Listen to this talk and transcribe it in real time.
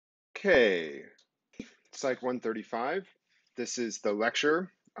Okay, Psych 135. This is the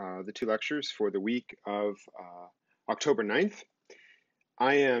lecture, the two lectures for the week of October 9th.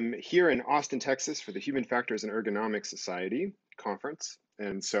 I am here in Austin, Texas for the Human Factors and Ergonomics Society conference.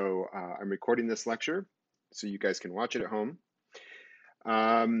 And so I'm recording this lecture so you guys can watch it at home.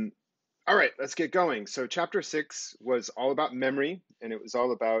 All right, let's get going. So chapter 6 was all about memory, and it was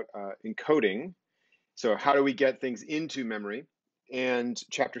all about encoding. So how do we get things into memory? And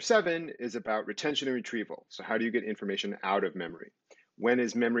chapter 7 is about retention and retrieval. So how do you get information out of memory? When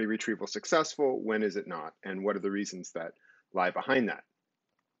is memory retrieval successful? When is it not? And what are the reasons that lie behind that?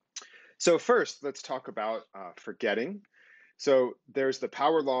 So first, let's talk about forgetting. So there's the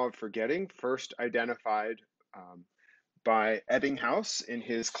power law of forgetting, first identified by Ebbinghaus in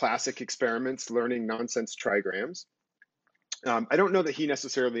his classic experiments, learning nonsense trigrams. I don't know that he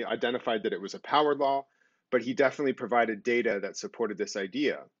necessarily identified that it was a power law, but he definitely provided data that supported this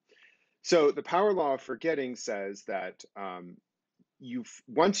idea. So the power law of forgetting says that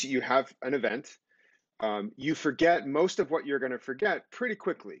once you have an event, you forget most of what you're going to forget pretty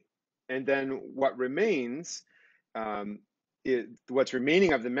quickly. And then what remains, what's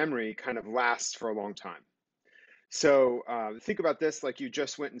remaining of the memory kind of lasts for a long time. So think about this like you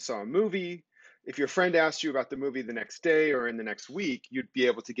just went and saw a movie. If your friend asked you about the movie the next day or in the next week, you'd be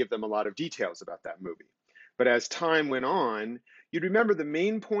able to give them a lot of details about that movie. But as time went on, you'd remember the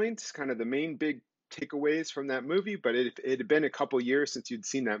main points, kind of the main big takeaways from that movie. But if it had been a couple years since you'd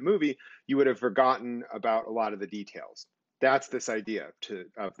seen that movie, you would have forgotten about a lot of the details. That's this idea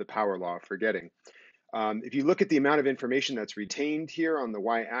of the power law of forgetting. If you look at the amount of information that's retained here on the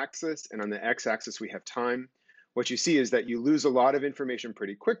y-axis, and on the x-axis we have time, what you see is that you lose a lot of information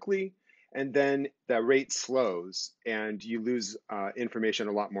pretty quickly, and then the rate slows and you lose information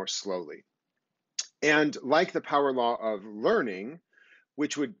a lot more slowly. And like the power law of learning,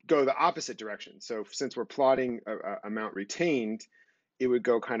 which would go the opposite direction. So since we're plotting amount retained, it would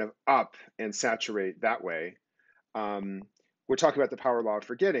go kind of up and saturate that way. We're talking about the power law of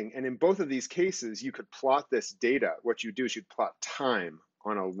forgetting. And in both of these cases, you could plot this data. What you do is you'd plot time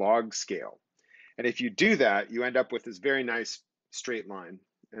on a log scale. And if you do that, you end up with this very nice straight line.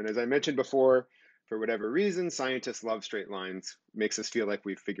 And as I mentioned before, for whatever reason, scientists love straight lines. Makes us feel like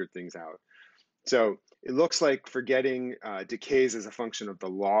we've figured things out. So it looks like forgetting decays as a function of the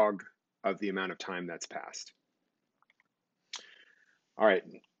log of the amount of time that's passed. All right,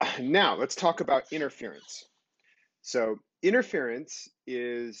 now let's talk about interference. So interference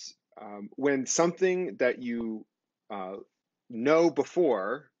is when something that you know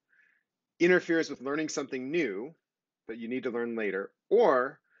before interferes with learning something new that you need to learn later,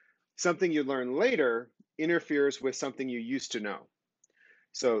 or something you learn later interferes with something you used to know.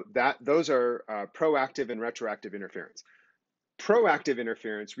 So those are proactive and retroactive interference. Proactive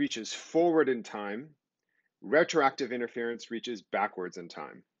interference reaches forward in time. Retroactive interference reaches backwards in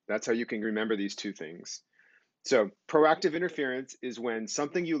time. That's how you can remember these two things. So proactive interference is when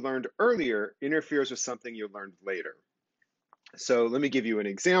something you learned earlier interferes with something you learned later. So let me give you an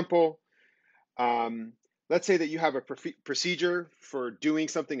example. Let's say that you have a procedure for doing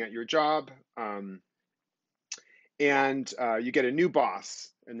something at your job, and you get a new boss,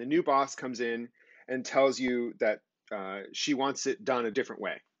 and the new boss comes in and tells you that she wants it done a different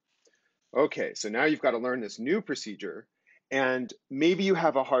way. Okay, so now you've got to learn this new procedure, and maybe you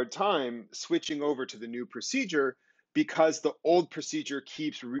have a hard time switching over to the new procedure because the old procedure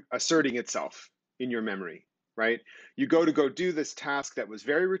keeps asserting itself in your memory, right? You go do this task that was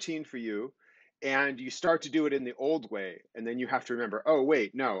very routine for you, and you start to do it in the old way, and then you have to remember, oh,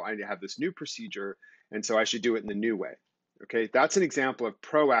 wait, no, I have this new procedure, and so I should do it in the new way. Okay, that's an example of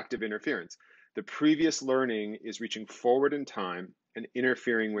proactive interference. The previous learning is reaching forward in time and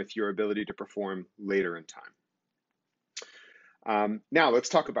interfering with your ability to perform later in time. Now let's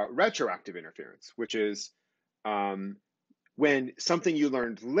talk about retroactive interference, which is when something you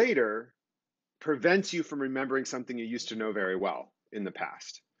learned later prevents you from remembering something you used to know very well in the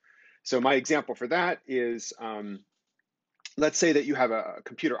past. So my example for that is, let's say that you have a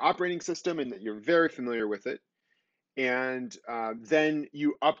computer operating system and that you're very familiar with it, and then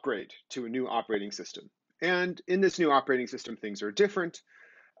you upgrade to a new operating system. And in this new operating system, things are different.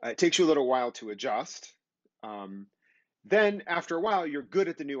 It takes you a little while to adjust. Then after a while, you're good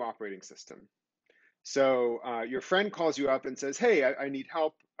at the new operating system. So your friend calls you up and says, hey, I need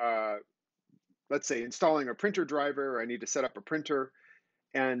help, let's say installing a printer driver, or I need to set up a printer.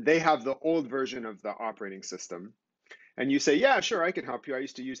 And they have the old version of the operating system. And you say, yeah, sure, I can help you. I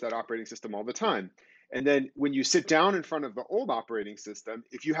used to use that operating system all the time. And then when you sit down in front of the old operating system,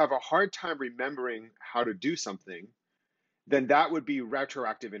 if you have a hard time remembering how to do something, then that would be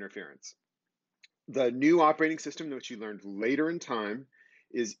retroactive interference. The new operating system, which you learned later in time,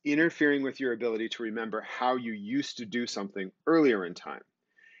 is interfering with your ability to remember how you used to do something earlier in time.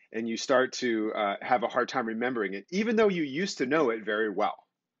 And you start to have a hard time remembering it, even though you used to know it very well.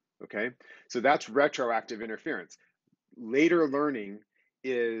 Okay, so that's retroactive interference. Later learning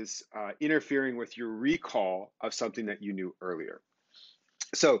is interfering with your recall of something that you knew earlier.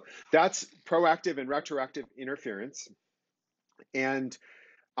 So that's proactive and retroactive interference. And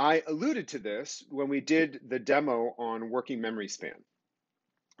I alluded to this when we did the demo on working memory span.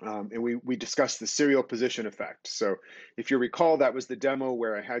 And we discussed the serial position effect. So if you recall, that was the demo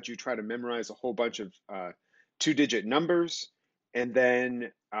where I had you try to memorize a whole bunch of two-digit numbers, and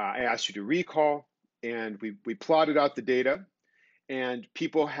then I asked you to recall, and we plotted out the data, and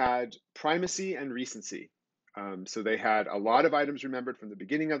people had primacy and recency. So they had a lot of items remembered from the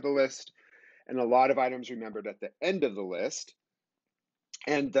beginning of the list, and a lot of items remembered at the end of the list,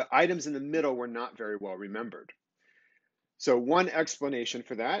 and the items in the middle were not very well remembered. So one explanation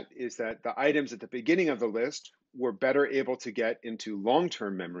for that is that the items at the beginning of the list were better able to get into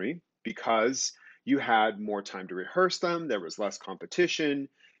long-term memory because you had more time to rehearse them, there was less competition,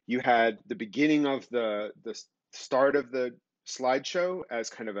 you had the beginning of the start of the slideshow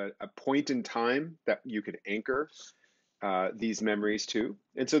as kind of a point in time that you could anchor these memories to.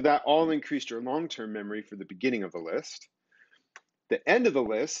 And so that all increased your long-term memory for the beginning of the list. The end of the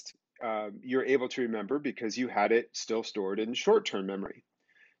list, you're able to remember because you had it still stored in short-term memory.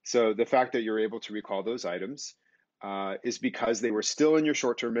 So the fact that you're able to recall those items is because they were still in your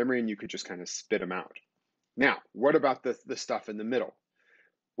short-term memory and you could just kind of spit them out. Now, what about the stuff in the middle?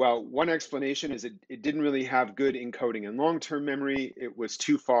 Well, one explanation is it didn't really have good encoding in long-term memory. It was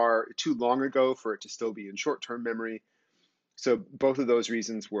too long ago for it to still be in short-term memory. So both of those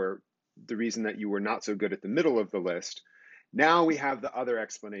reasons were the reason that you were not so good at the middle of the list. Now we have the other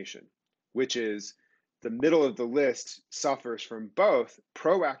explanation, which is the middle of the list suffers from both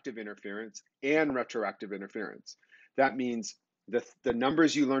proactive interference and retroactive interference. That means the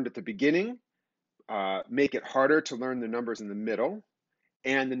numbers you learned at the beginning make it harder to learn the numbers in the middle,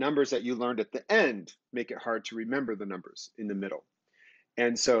 and the numbers that you learned at the end make it hard to remember the numbers in the middle.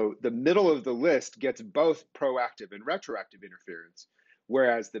 And so the middle of the list gets both proactive and retroactive interference,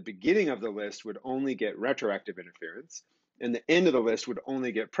 whereas the beginning of the list would only get retroactive interference, and the end of the list would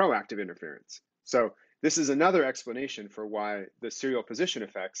only get proactive interference. So this is another explanation for why the serial position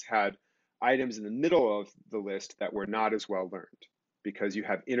effects had items in the middle of the list that were not as well learned, because you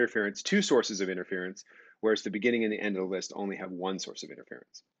have interference, two sources of interference, whereas the beginning and the end of the list only have one source of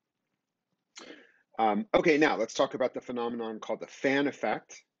interference. Okay, now let's talk about the phenomenon called the fan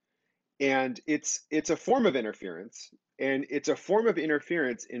effect. And it's a form of interference, and it's a form of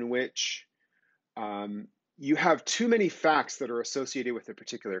interference in which you have too many facts that are associated with a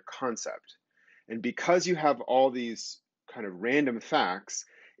particular concept. And because you have all these kind of random facts,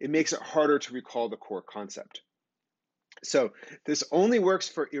 it makes it harder to recall the core concept. So this only works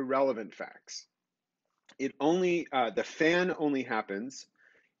for irrelevant facts. The fan only happens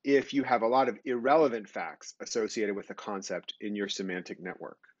if you have a lot of irrelevant facts associated with a concept in your semantic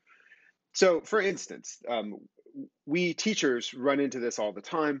network. So for instance, we teachers run into this all the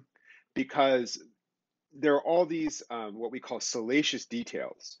time because there are all these what we call salacious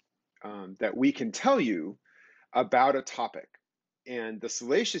details that we can tell you about a topic. And the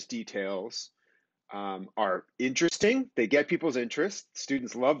salacious details are interesting. They get people's interest.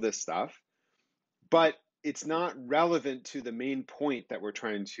 Students love this stuff, but it's not relevant to the main point that we're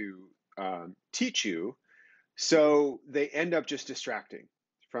trying to teach you. So they end up just distracting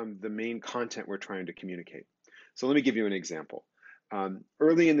from the main content we're trying to communicate. So let me give you an example.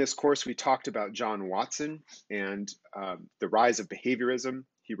 Early in this course, we talked about John Watson and the rise of behaviorism.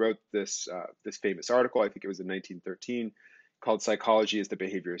 He wrote this famous article, I think it was in 1913, called Psychology as the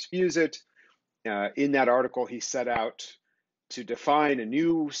Behaviorist Views It. In that article, he set out to define a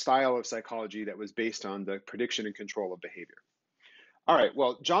new style of psychology that was based on the prediction and control of behavior. All right,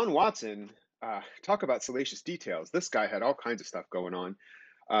 well, John Watson, talk about salacious details. This guy had all kinds of stuff going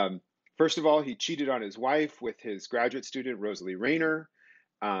on. First of all, he cheated on his wife with his graduate student, Rosalie Rayner.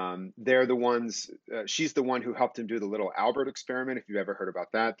 They're the ones, she's the one who helped him do the little Albert experiment, if you've ever heard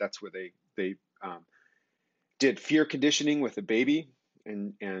about that. That's where they did fear conditioning with a baby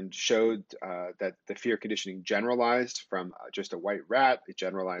and showed that the fear conditioning generalized from just a white rat. It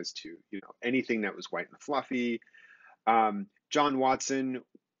generalized to anything that was white and fluffy. John Watson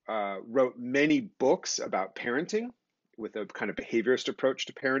wrote many books about parenting with a kind of behaviorist approach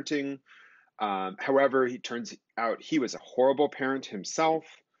to parenting. However, he turns out he was a horrible parent himself.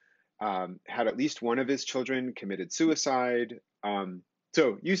 had at least one of his children committed suicide.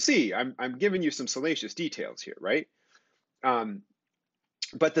 So you see, I'm giving you some salacious details here, right? Um,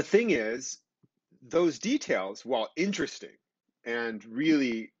 but the thing is, those details, while interesting and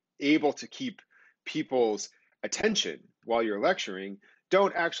really able to keep people's attention while you're lecturing,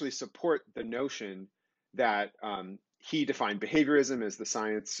 don't actually support the notion that he defined behaviorism as the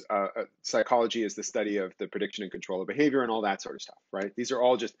science, psychology as the study of the prediction and control of behavior, and all that sort of stuff, right? These are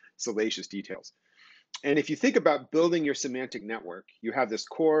all just salacious details. And if you think about building your semantic network, you have this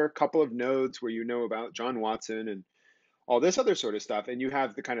core couple of nodes where you know about John Watson and all this other sort of stuff, and you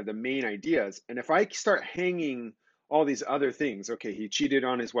have the kind of the main ideas. And if I start hanging all these other things, okay, he cheated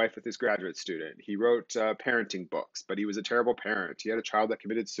on his wife with his graduate student, he wrote parenting books, but he was a terrible parent, he had a child that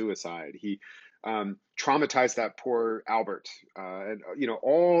committed suicide, he traumatized that poor Albert, and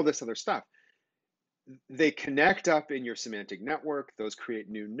all this other stuff, they connect up in your semantic network, those create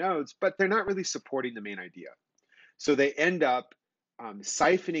new nodes, but they're not really supporting the main idea. So they end up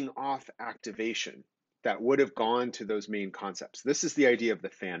siphoning off activation that would have gone to those main concepts. This is the idea of the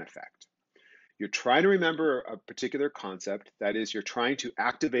fan effect. You're trying to remember a particular concept, that is, you're trying to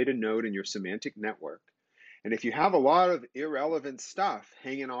activate a node in your semantic network. And if you have a lot of irrelevant stuff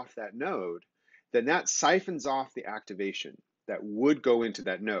hanging off that node, then that siphons off the activation that would go into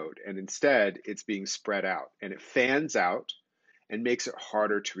that node. And instead, it's being spread out, and it fans out and makes it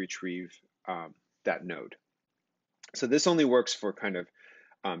harder to retrieve that node. So this only works for kind of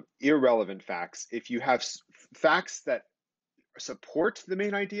irrelevant facts. If you have facts that support the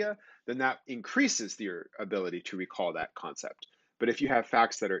main idea, then that increases your ability to recall that concept. But if you have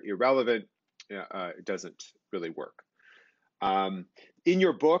facts that are irrelevant, it doesn't really work. In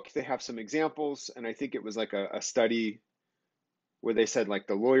your book, they have some examples, and I think it was like a study where they said like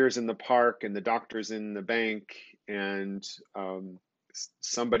the lawyer's in the park and the doctor's in the bank, and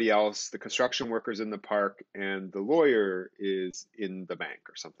somebody else, the construction worker's in the park and the lawyer is in the bank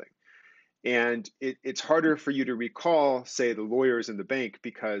or something. And it's harder for you to recall, say, the lawyer is in the bank,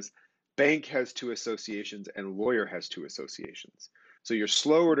 because bank has two associations and lawyer has two associations. So you're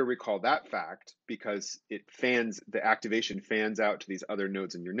slower to recall that fact because the activation fans out to these other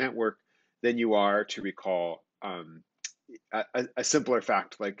nodes in your network than you are to recall a simpler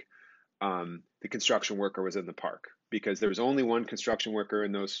fact like the construction worker was in the park, because there was only one construction worker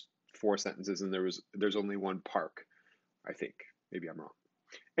in those 4 sentences, and there's only one park, I think. Maybe I'm wrong.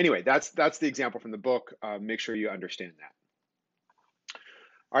 Anyway, that's the example from the book. Make sure you understand that.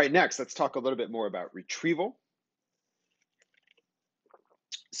 All right, next, let's talk a little bit more about retrieval.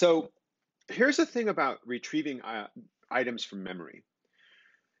 So here's the thing about retrieving items from memory.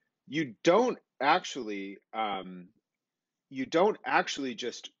 You don't actually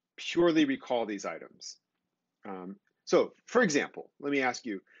just purely recall these items. So, for example, let me ask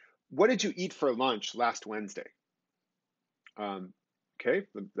you, what did you eat for lunch last Wednesday? Okay,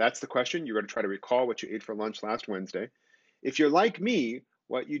 that's the question. You're going to try to recall what you ate for lunch last Wednesday. If you're like me,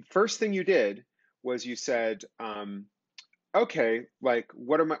 first thing you did was you said, okay, like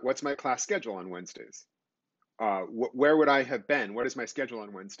what's my class schedule on Wednesdays? Where would I have been? What is my schedule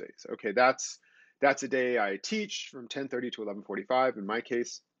on Wednesdays? Okay, that's a day I teach from 10:30 to 11:45 in my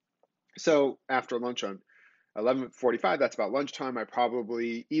case. So after lunch on 11:45, that's about lunchtime. I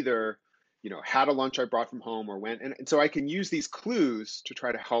probably either had a lunch I brought from home or went. And so I can use these clues to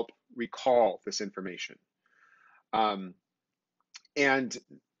try to help recall this information. And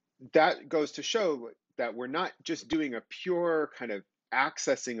that goes to show that we're not just doing a pure kind of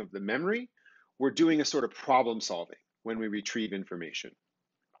accessing of the memory, we're doing a sort of problem solving when we retrieve information.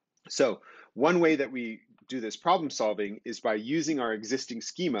 So one way that we do this problem solving is by using our existing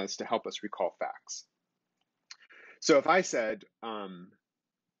schemas to help us recall facts. So if I said,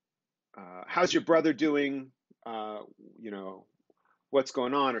 how's your brother doing? What's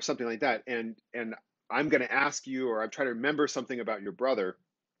going on, or something like that. And I'm going to ask you, or I'm trying to remember something about your brother.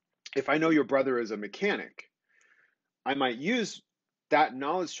 If I know your brother is a mechanic, I might use that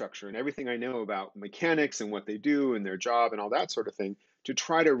knowledge structure and everything I know about mechanics and what they do and their job and all that sort of thing to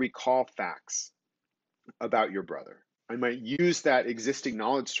try to recall facts about your brother. I might use that existing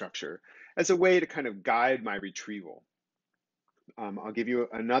knowledge structure as a way to kind of guide my retrieval. I'll give you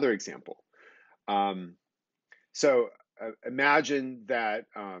another example. So imagine that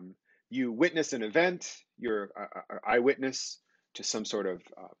you witness an event, you're an eyewitness to some sort of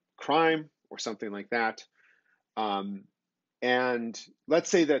crime or something like that. And let's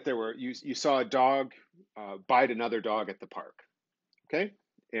say that you saw a dog bite another dog at the park, okay?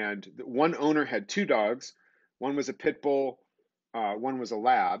 And one owner had 2 dogs. One was a pit bull, one was a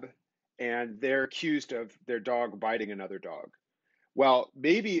lab, and they're accused of their dog biting another dog. Well,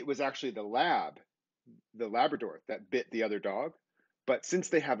 maybe it was actually the Labrador that bit the other dog. But since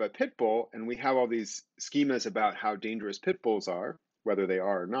they have a pit bull and we have all these schemas about how dangerous pit bulls are, whether they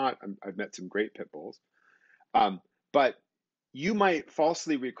are or not, I've met some great pit bulls. Um, but you might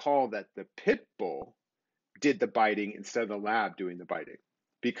falsely recall that the pit bull did the biting instead of the lab doing the biting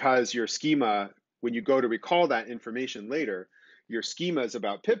because your schema, when you go to recall that information later, your schemas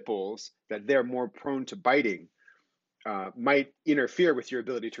about pit bulls that they're more prone to biting might interfere with your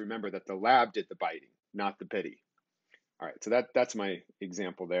ability to remember that the lab did the biting, not the pitty. All right, so that's my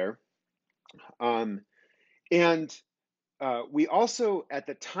example there. Um, and we also, at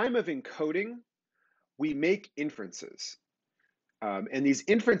the time of encoding, we make inferences. And these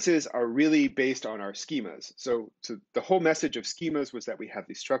inferences are really based on our schemas. So the whole message of schemas was that we have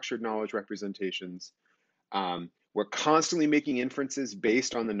these structured knowledge representations. We're constantly making inferences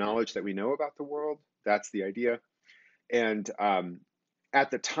based on the knowledge that we know about the world. That's the idea. And at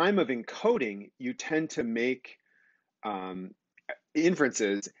the time of encoding, you tend to make um,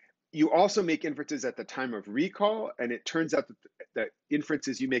 inferences. You also make inferences at the time of recall, and it turns out that the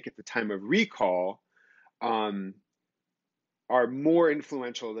inferences you make at the time of recall um, are more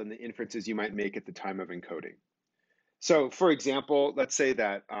influential than the inferences you might make at the time of encoding. So, for example, let's say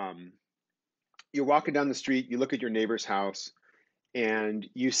that you're walking down the street, you look at your neighbor's house, and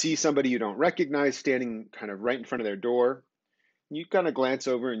you see somebody you don't recognize standing kind of right in front of their door. You kind of glance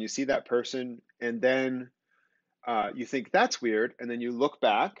over and you see that person, and then you think that's weird, and then you look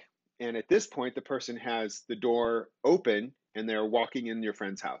back, and at this point, the person has the door open and they're walking in your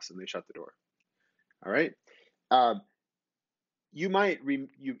friend's house, and they shut the door. All right. Um, you might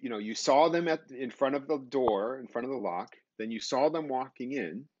you saw them in front of the door, in front of the lock, then you saw them walking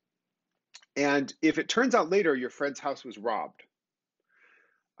in, and if it turns out later your friend's house was robbed,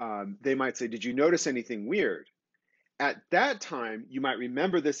 they might say, "Did you notice anything weird?" At that time, you might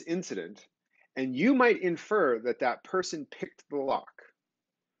remember this incident, and you might infer that that person picked the lock.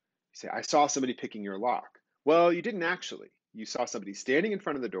 You say, "I saw somebody picking your lock." Well, you didn't actually. You saw somebody standing in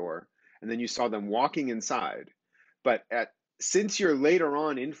front of the door, and then you saw them walking inside. But since you're later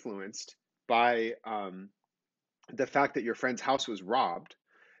on influenced by the fact that your friend's house was robbed,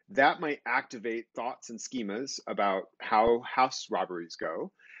 that might activate thoughts and schemas about how house robberies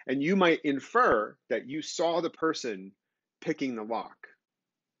go. And you might infer that you saw the person picking the lock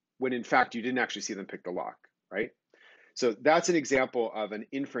when in fact you didn't actually see them pick the lock, right? So that's an example of an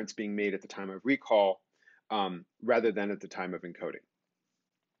inference being made at the time of recall rather than at the time of encoding.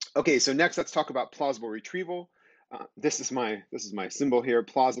 Okay, so next let's talk about plausible retrieval. This is my symbol here,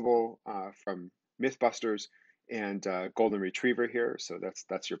 plausible from Mythbusters, and golden retriever here. So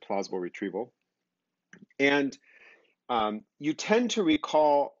that's your plausible retrieval. And you tend to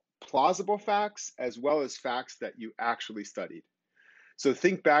recall plausible facts as well as facts that you actually studied. So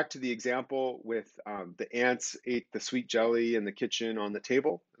think back to the example with the ants ate the sweet jelly in the kitchen on the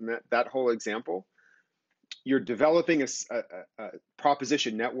table, and that whole example. You're developing a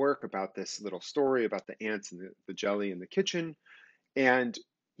proposition network about this little story about the ants and the jelly in the kitchen, and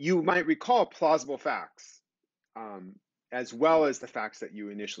you might recall plausible facts um, as well as the facts that you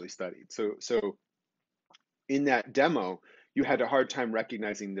initially studied. So in that demo, you had a hard time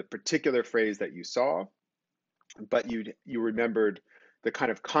recognizing the particular phrase that you saw, but you remembered the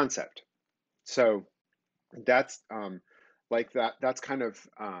kind of concept. So that's like that. That's kind of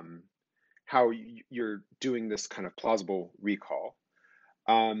how you're doing this kind of plausible recall.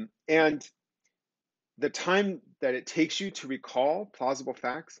 And the time that it takes you to recall plausible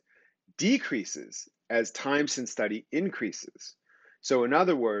facts decreases as time since study increases. So, in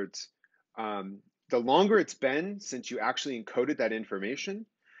other words, the longer it's been since you actually encoded that information,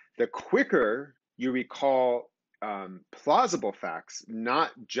 the quicker you recall plausible facts,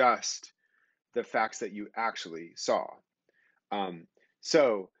 not just the facts that you actually saw. Um,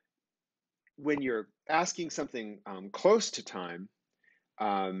 so, when you're asking something close to time,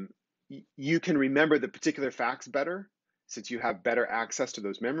 um, you can remember the particular facts better since you have better access to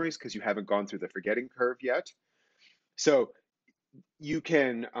those memories because you haven't gone through the forgetting curve yet. So you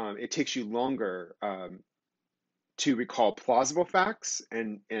can, it takes you longer to recall plausible facts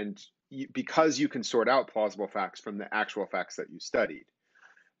because you can sort out plausible facts from the actual facts that you studied.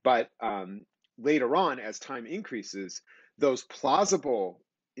 But later on, as time increases, those plausible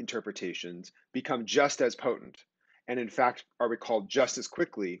interpretations become just as potent and in fact are recalled just as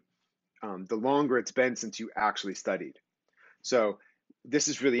quickly the longer it's been since you actually studied. So this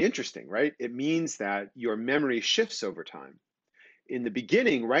is really interesting, right? It means that your memory shifts over time. In the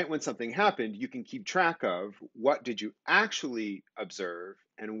beginning, right when something happened, you can keep track of what did you actually observe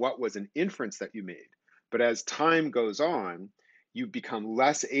and what was an inference that you made. But as time goes on, you become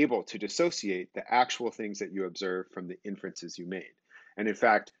less able to dissociate the actual things that you observe from the inferences you made. And in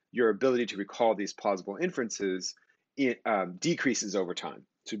fact, your ability to recall these plausible inferences decreases over time.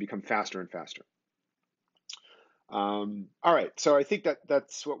 So you become faster and faster. All right, so I think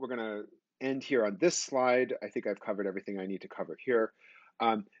that's what we're going to end here on this slide. I think I've covered everything I need to cover here.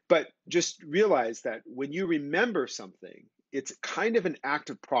 But just realize that when you remember something, it's kind of an act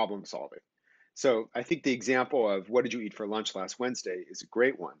of problem solving. So I think the example of what did you eat for lunch last Wednesday is a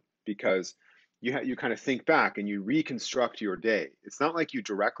great one, because you kind of think back and you reconstruct your day. It's not like you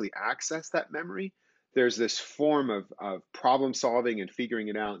directly access that memory. There's this form of problem solving and figuring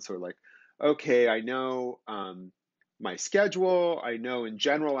it out. So like, okay, I know my schedule. I know in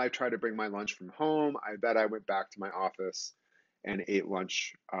general I try to bring my lunch from home. I bet I went back to my office and ate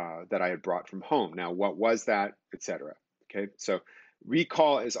lunch that I had brought from home. Now, what was that, etc. Okay, so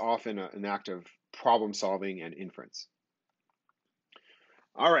recall is often an act of problem solving and inference.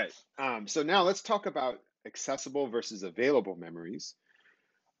 All right, so now let's talk about accessible versus available memories.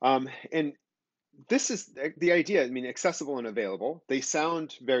 And this is the idea. I mean, accessible and available, they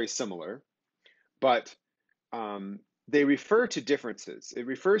sound very similar, but they refer to differences. It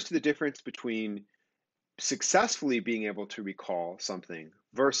refers to the difference between successfully being able to recall something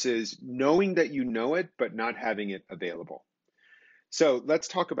versus knowing that you know it, but not having it available. So let's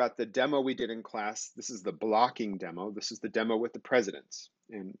talk about the demo we did in class. This is the blocking demo. This is the demo with the presidents,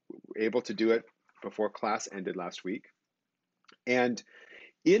 and we were able to do it before class ended last week. And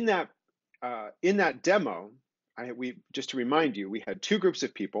in that demo, we just to remind you, we had two groups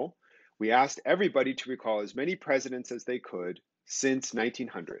of people. We asked everybody to recall as many presidents as they could since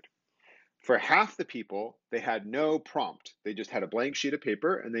 1900. For half the people, they had no prompt. They just had a blank sheet of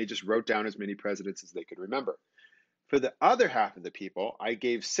paper and they just wrote down as many presidents as they could remember. For the other half of the people, I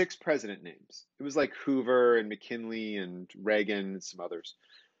gave 6 president names. It was like Hoover and McKinley and Reagan and some others.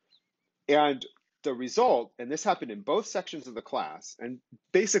 And the result, and this happened in both sections of the class, and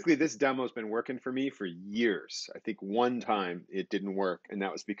basically this demo has been working for me for years. I think one time it didn't work, and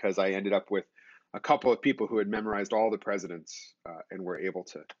that was because I ended up with a couple of people who had memorized all the presidents and were able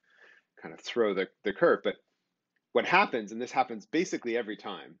to kind of throw the curve. But what happens, and this happens basically every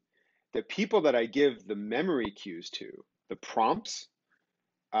time, the people that I give the memory cues to, the prompts,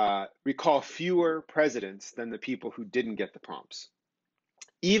 recall fewer presidents than the people who didn't get the prompts.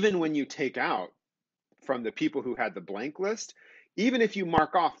 Even when you take out from the people who had the blank list, even if you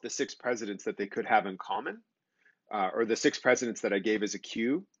mark off the 6 presidents that they could have in common, or the 6 presidents that I gave as a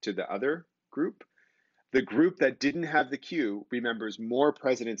cue to the other group, the group that didn't have the cue remembers more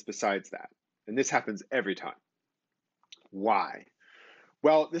presidents besides that. And this happens every time. Why?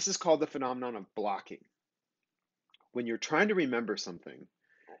 Well, this is called the phenomenon of blocking. When you're trying to remember something,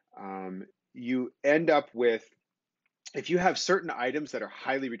 you end up with, if you have certain items that are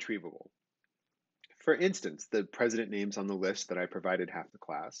highly retrievable, for instance, the president names on the list that I provided half the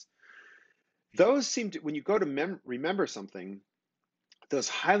class, those seem to, when you go to remember something, those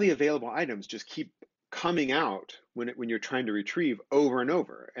highly available items just keep coming out when you're trying to retrieve over and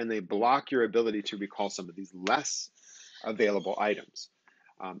over, and they block your ability to recall some of these less available items.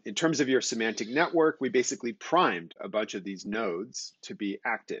 In terms of your semantic network, we basically primed a bunch of these nodes to be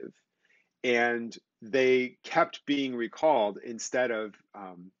active, and they kept being recalled instead of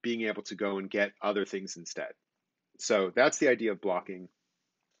being able to go and get other things instead. So that's the idea of blocking.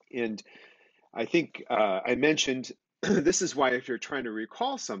 And I think I mentioned this is why if you're trying to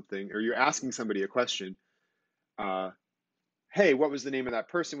recall something or you're asking somebody a question, hey, what was the name of that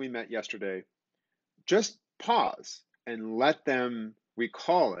person we met yesterday? Just pause and let them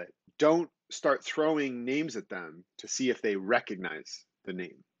recall it. Don't start throwing names at them to see if they recognize the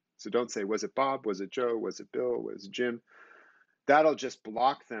name. So don't say, was it Bob? Was it Joe? Was it Bill? Was it Jim? That'll just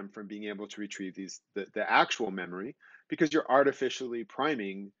block them from being able to retrieve the actual memory, because you're artificially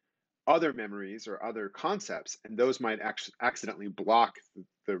priming other memories or other concepts, and those might accidentally block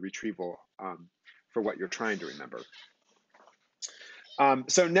the retrieval for what you're trying to remember.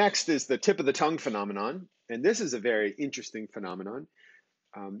 So next is the tip of the tongue phenomenon, and this is a very interesting phenomenon.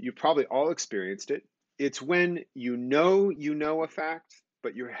 You've probably all experienced it. It's when you know a fact,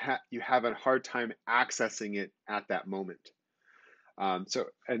 but you have a hard time accessing it at that moment. So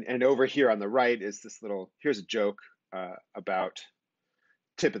over here on the right is this little, here's a joke about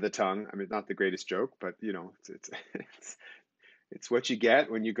tip of the tongue. I mean, not the greatest joke, but you know, it's what you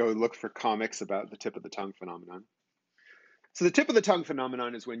get when you go look for comics about the tip of the tongue phenomenon. So the tip of the tongue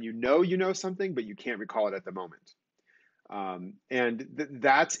phenomenon is when you know something, but you can't recall it at the moment.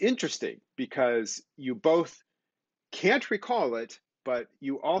 That's interesting because you both can't recall it, but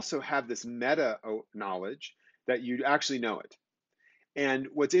you also have this meta knowledge that you actually know it. And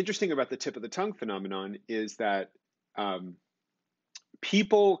what's interesting about the tip of the tongue phenomenon is that um,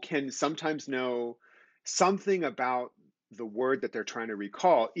 people can sometimes know something about the word that they're trying to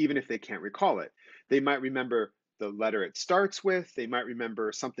recall, even if they can't recall it. They might remember the letter it starts with, they might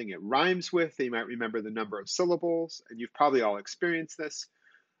remember something it rhymes with, they might remember the number of syllables, and you've probably all experienced this,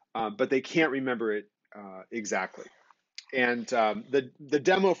 but they can't remember it exactly. And the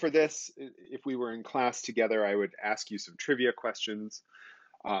demo for this, if we were in class together, I would ask you some trivia questions.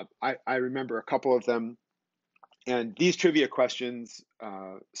 I remember a couple of them. And these trivia questions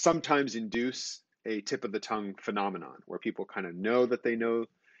sometimes induce a tip of the tongue phenomenon where people kind of know that they know,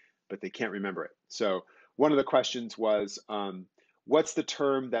 but they can't remember it. So one of the questions was, what's the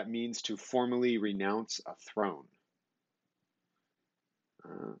term that means to formally renounce a throne?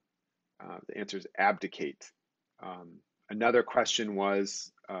 Uh, the answer is abdicate. Another question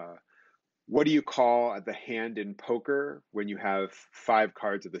was, what do you call the hand in poker when you have 5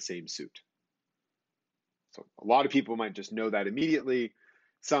 cards of the same suit? So a lot of people might just know that immediately.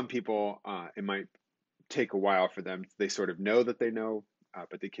 Some people, it might take a while for them. They sort of know that they know,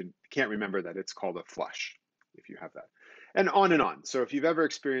 but they can't remember that it's called a flush if you have that. And on and on. So if you've ever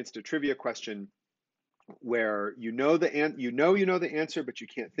experienced a trivia question where you know the answer, but you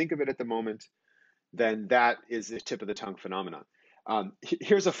can't think of it at the moment, then that is the tip of the tongue phenomenon.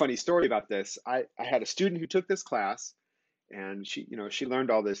 Here's a funny story about this. I had a student who took this class, and she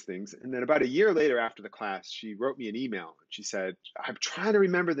learned all these things. And then about a year later, after the class, she wrote me an email. She said, "I'm trying to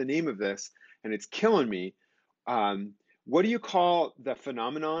remember the name of this, and it's killing me. What do you call the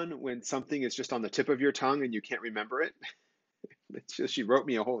phenomenon when something is just on the tip of your tongue and you can't remember it?" She wrote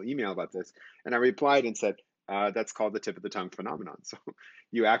me a whole email about this, and I replied and said, "That's called the tip of the tongue phenomenon." So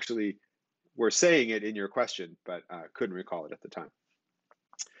you actually were saying it in your question, but couldn't recall it at the time.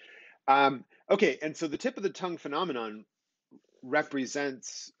 Okay, and so the tip of the tongue phenomenon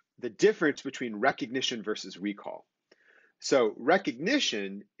represents the difference between recognition versus recall. So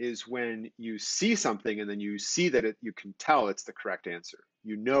recognition is when you see something and then you see that you can tell it's the correct answer.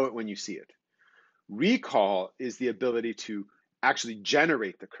 You know it when you see it. Recall is the ability to actually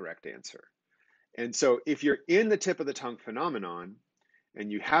generate the correct answer. And so if you're in the tip of the tongue phenomenon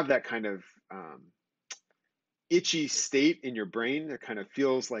and you have that kind of itchy state in your brain that kind of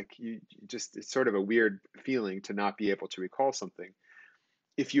feels like it's sort of a weird feeling to not be able to recall something.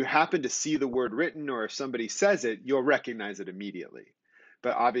 If you happen to see the word written or if somebody says it, you'll recognize it immediately.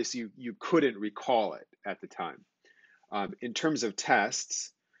 But obviously, you couldn't recall it at the time. In terms of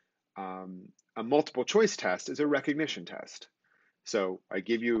tests, a multiple choice test is a recognition test. So I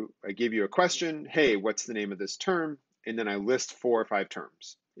give you a question. Hey, what's the name of this term? And then I list 4 or 5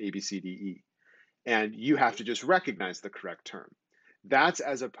 terms, A, B, C, D, E. And you have to just recognize the correct term. That's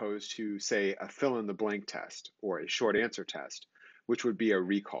as opposed to, say, a fill in the blank test or a short answer test, which would be a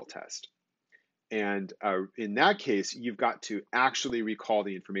recall test. And in that case, you've got to actually recall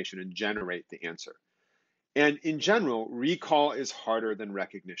the information and generate the answer. And in general, recall is harder than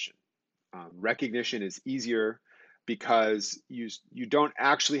recognition. Recognition is easier because you don't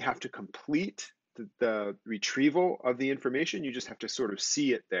actually have to complete the retrieval of the information. You just have to sort of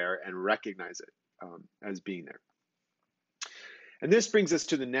see it there and recognize it as being there. And this brings us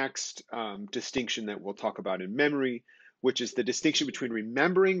to the next distinction that we'll talk about in memory, which is the distinction between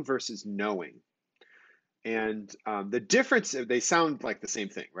remembering versus knowing. And the difference, they sound like the same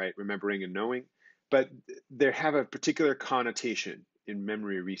thing, right? Remembering and knowing, but they have a particular connotation in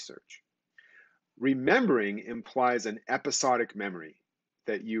memory research. Remembering implies an episodic memory,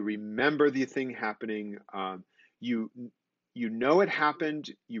 that you remember the thing happening, you know it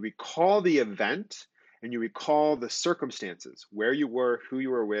happened, you recall the event, and you recall the circumstances, where you were, who you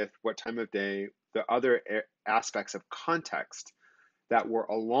were with, what time of day, the other aspects of context that were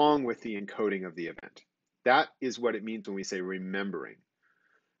along with the encoding of the event. That is what it means when we say remembering.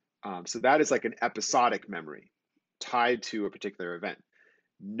 So that is like an episodic memory tied to a particular event.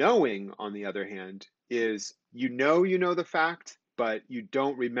 Knowing, on the other hand, is you know the fact, but you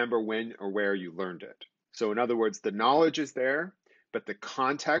don't remember when or where you learned it. So in other words, the knowledge is there, but the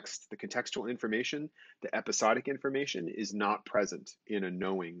context, the contextual information, the episodic information is not present in a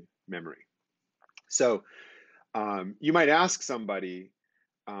knowing memory. So you might ask somebody,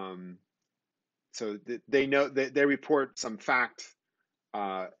 so they know that they report some fact,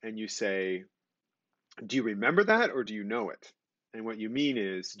 and you say, do you remember that or do you know it? And what you mean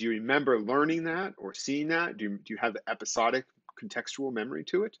is, do you remember learning that or seeing that? Do you have the episodic contextual memory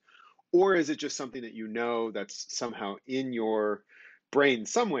to it? Or is it just something that you know that's somehow in your brain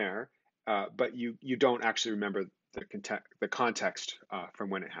somewhere, but you don't actually remember the context from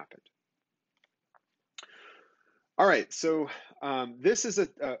when it happened? All right, so this is a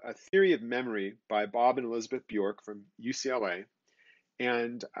theory of memory by Bob and Elizabeth Bjork from UCLA,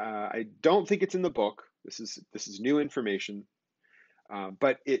 and I don't think it's in the book. This is new information,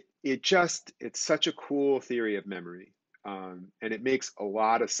 but it's such a cool theory of memory, and it makes a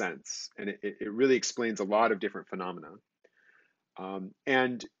lot of sense, and it really explains a lot of different phenomena.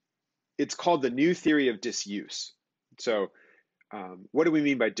 And it's called the new theory of disuse. So, what do we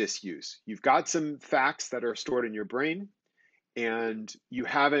mean by disuse? You've got some facts that are stored in your brain, and you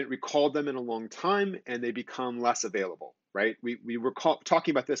haven't recalled them in a long time, and they become less available, right? We were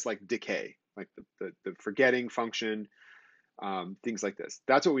talking about this like decay, like the forgetting function, things like this.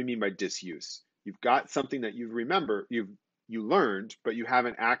 That's what we mean by disuse. You've got something that you learned, but you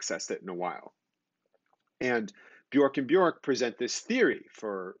haven't accessed it in a while. And Bjork and Bjork present this theory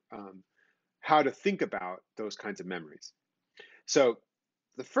for how to think about those kinds of memories. So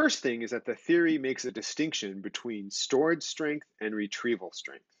the first thing is that the theory makes a distinction between storage strength and retrieval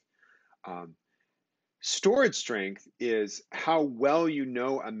strength. Um, Storage strength is how well you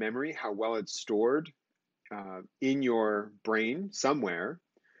know a memory, how well it's stored in your brain somewhere,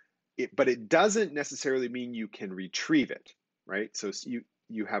 but it doesn't necessarily mean you can retrieve it, right? So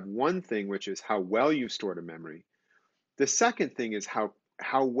you have one thing, which is how well you've stored a memory. The second thing is how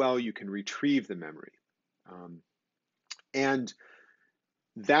well you can retrieve the memory. And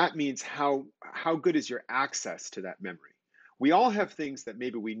that means how good is your access to that memory. We all have things that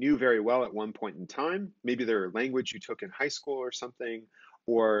maybe we knew very well at one point in time. Maybe they're a language you took in high school or something,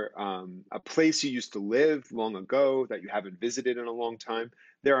 or a place you used to live long ago that you haven't visited in a long time.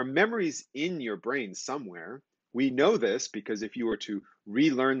 There are memories in your brain somewhere. We know this because if you were to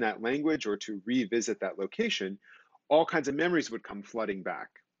relearn that language or to revisit that location, all kinds of memories would come flooding back.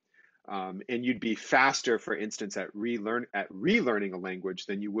 And you'd be faster, for instance, at relearning a language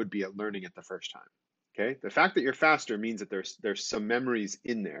than you would be at learning it the first time. Okay, the fact that you're faster means that there's some memories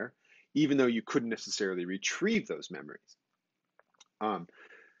in there, even though you couldn't necessarily retrieve those memories.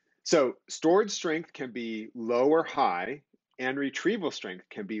 So storage strength can be low or high, and retrieval strength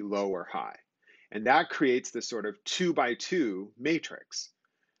can be low or high, and that creates this sort of 2 by 2 matrix.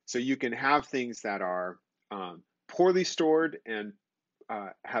 So you can have things that are poorly stored and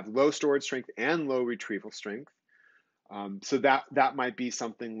have low storage strength and low retrieval strength. So that might be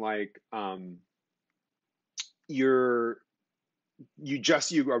something like you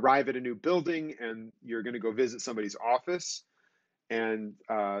arrive at a new building and you're going to go visit somebody's office, and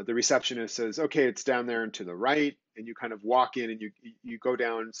the receptionist says, "Okay, it's down there and to the right," and you kind of walk in and you go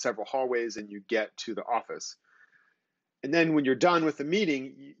down several hallways and you get to the office. And then when you're done with the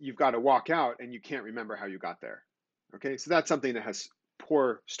meeting, you've got to walk out and you can't remember how you got there. Okay, so that's something that has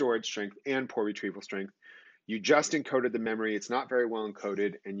poor storage strength and poor retrieval strength. You just encoded the memory, it's not very well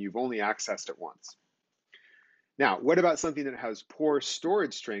encoded, and you've only accessed it once. Now, what about something that has poor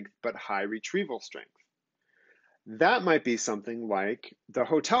storage strength but high retrieval strength? That might be something like the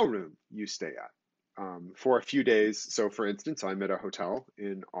hotel room you stay at for a few days. So, for instance, I'm at a hotel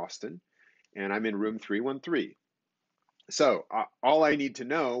in Austin and I'm in room 313. So all I need to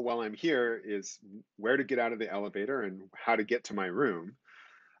know while I'm here is where to get out of the elevator and how to get to my room.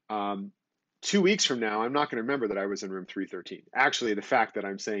 2 weeks from now, I'm not going to remember that I was in room 313. Actually, the fact that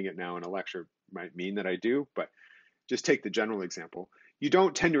I'm saying it now in a lecture might mean that I do, but just take the general example. You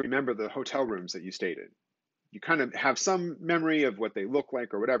don't tend to remember the hotel rooms that you stayed in. You kind of have some memory of what they look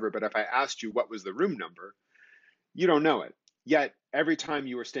like or whatever, but if I asked you what was the room number, you don't know it. Yet every time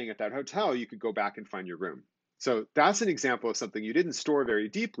you were staying at that hotel, you could go back and find your room. So that's an example of something you didn't store very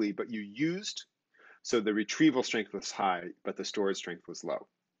deeply, but you used. So the retrieval strength was high, but the storage strength was low.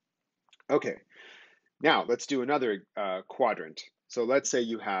 Okay, now let's do another quadrant. So let's say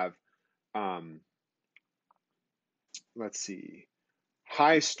you have, let's see,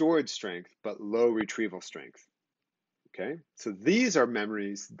 high storage strength, but low retrieval strength. Okay, so these are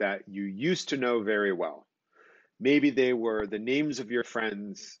memories that you used to know very well. Maybe they were the names of your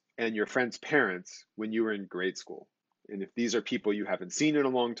friends and your friends' parents when you were in grade school. And if these are people you haven't seen in a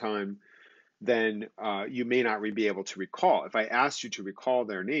long time, then you may not be able to recall. If I asked you to recall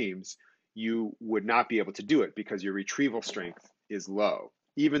their names, you would not be able to do it because your retrieval strength is low,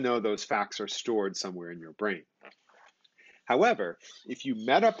 even though those facts are stored somewhere in your brain. However, if you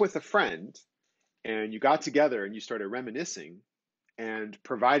met up with a friend and you got together and you started reminiscing and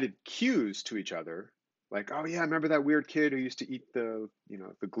provided cues to each other, like, "Oh yeah, I remember that weird kid who used to eat the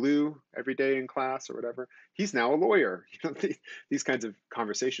glue every day in class or whatever. He's now a lawyer." These kinds of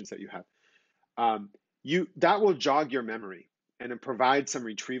conversations that you have. That will jog your memory and provide some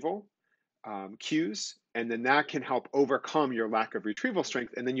retrieval, cues, and then that can help overcome your lack of retrieval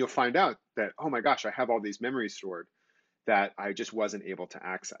strength. And then you'll find out that, oh my gosh, I have all these memories stored that I just wasn't able to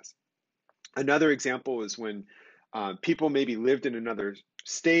access. Another example is when people maybe lived in another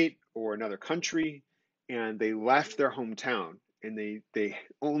state or another country and they left their hometown and they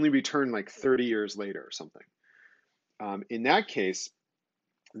only returned like 30 years later or something. In that case,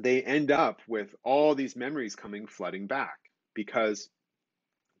 they end up with all these memories coming flooding back because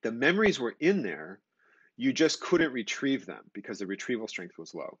the memories were in there. You just couldn't retrieve them because the retrieval strength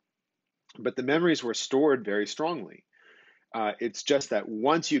was low. But the memories were stored very strongly. It's just that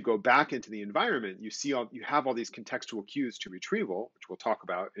once you go back into the environment, you have all these contextual cues to retrieval, which we'll talk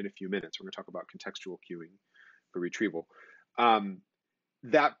about in a few minutes. We're going to talk about contextual cueing for retrieval.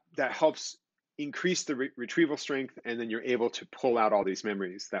 That helps increase the retrieval strength, and then you're able to pull out all these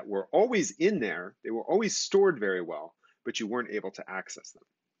memories that were always in there. They were always stored very well, but you weren't able to access them.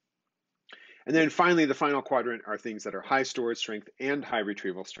 And then finally, the final quadrant are things that are high storage strength and high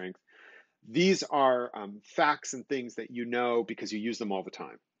retrieval strength. These are facts and things that you know because you use them all the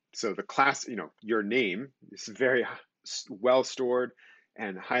time. So the class, your name is very well stored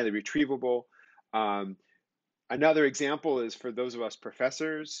and highly retrievable. Another example is for those of us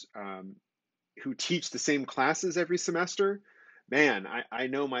professors who teach the same classes every semester. Man, I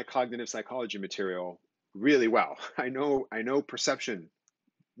know my cognitive psychology material really well. I know perception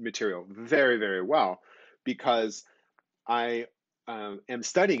material very, very well because I am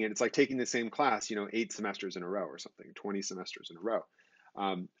studying it. It's like taking the same class, 8 semesters in a row or something, 20 semesters in a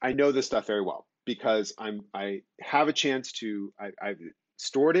row. I know this stuff very well because I have a chance to, I've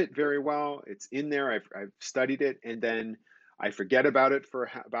stored it very well. It's in there. I've studied it, and then I forget about it for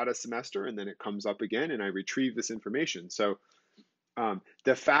about a semester, and then it comes up again, and I retrieve this information. So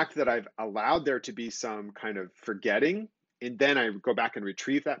the fact that I've allowed there to be some kind of forgetting, and then I go back and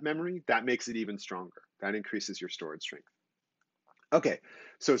retrieve that memory, that makes it even stronger. That increases your storage strength. Okay,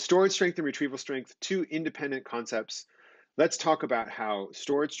 so storage strength and retrieval strength, two independent concepts. Let's talk about how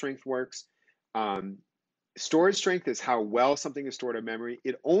storage strength works. Storage strength is how well something is stored in memory.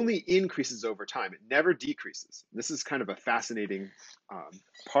 It only increases over time. It never decreases. This is kind of a fascinating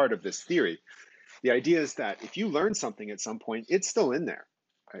part of this theory. The idea is that if you learn something at some point, it's still in there.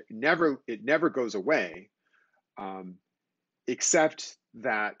 It never goes away, except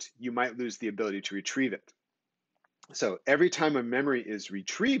that you might lose the ability to retrieve it. So every time a memory is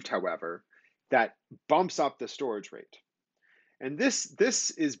retrieved, however, that bumps up the storage rate. And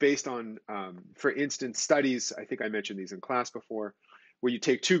this is based on, for instance, studies, I think I mentioned these in class before, where you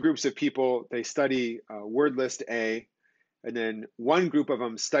take two groups of people, they study word list A, and then one group of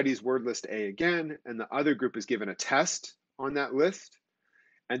them studies word list A again, and the other group is given a test on that list.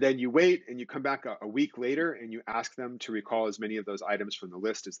 And then you wait and you come back a week later and you ask them to recall as many of those items from the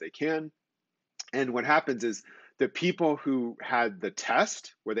list as they can. And what happens is the people who had the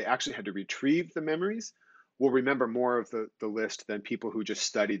test, where they actually had to retrieve the memories, will remember more of the list than people who just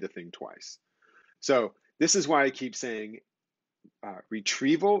study the thing twice. So this is why I keep saying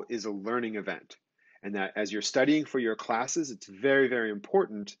retrieval is a learning event. And that as you're studying for your classes, it's very, very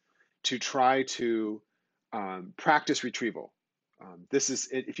important to try to practice retrieval. This is,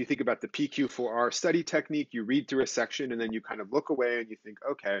 if you think about the PQ4R study technique, you read through a section and then you kind of look away and you think,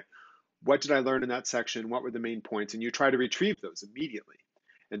 okay, what did I learn in that section? What were the main points? And you try to retrieve those immediately.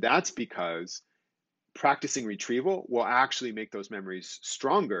 And that's because practicing retrieval will actually make those memories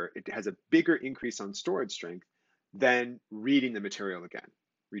stronger. It has a bigger increase on storage strength than reading the material again.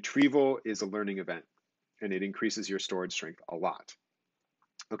 Retrieval is a learning event, and it increases your storage strength a lot.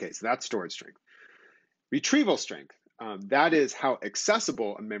 Okay, so that's storage strength. Retrieval strength, that is how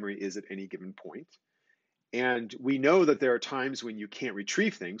accessible a memory is at any given point. And we know that there are times when you can't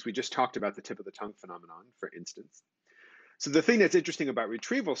retrieve things. We just talked about the tip of the tongue phenomenon, for instance. So the thing that's interesting about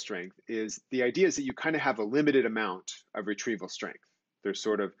retrieval strength is the idea is that you kind of have a limited amount of retrieval strength. There's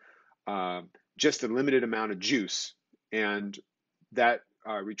sort of just a limited amount of juice, and that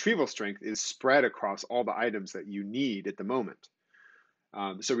retrieval strength is spread across all the items that you need at the moment.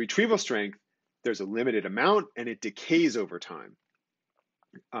 So retrieval strength, there's a limited amount and it decays over time.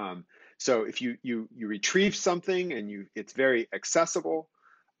 So if you retrieve something and it's very accessible,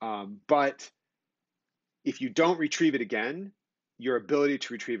 but if you don't retrieve it again, your ability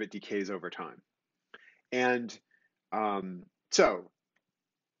to retrieve it decays over time. And so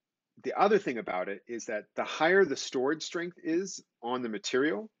the other thing about it is that the higher the storage strength is on the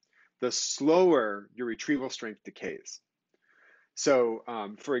material, the slower your retrieval strength decays. So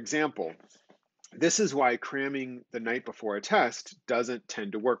for example, this is why cramming the night before a test doesn't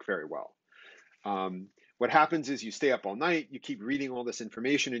tend to work very well. what happens is you stay up all night, you keep reading all this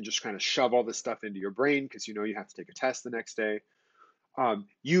information and just kind of shove all this stuff into your brain because you know you have to take a test the next day.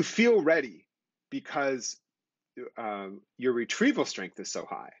 You feel ready because your retrieval strength is so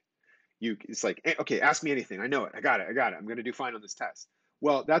high. It's like, okay, ask me anything. I know it. I got it. I'm going to do fine on this test.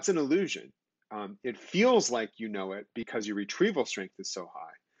 Well, that's an illusion. It feels like you know it because your retrieval strength is so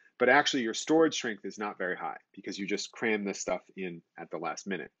high, but actually your storage strength is not very high because you just cram this stuff in at the last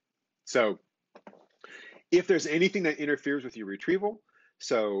minute. So if there's anything that interferes with your retrieval,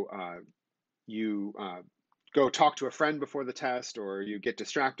 so you go talk to a friend before the test, or you get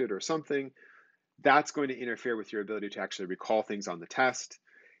distracted or something, that's going to interfere with your ability to actually recall things on the test.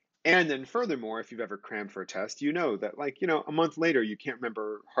 And then furthermore, if you've ever crammed for a test, you know that, like, a month later, you can't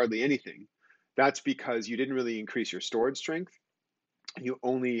remember hardly anything. That's because you didn't really increase your storage strength. You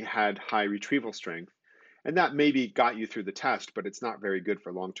only had high retrieval strength. And that maybe got you through the test, but it's not very good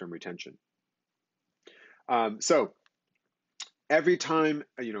for long-term retention. So every time,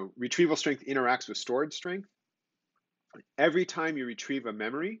 retrieval strength interacts with storage strength, every time you retrieve a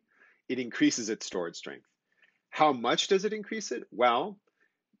memory, it increases its storage strength. How much does it increase it? Well,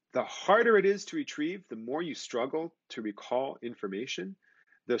 the harder it is to retrieve, the more you struggle to recall information,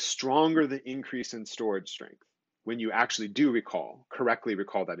 the stronger the increase in storage strength when you actually do correctly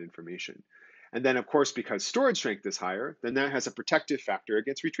recall that information. And then, of course, because storage strength is higher, then that has a protective factor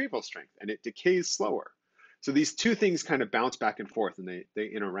against retrieval strength, and it decays slower. So these two things kind of bounce back and forth, and they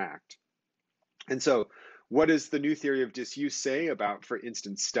interact. And so what does the new theory of disuse say about, for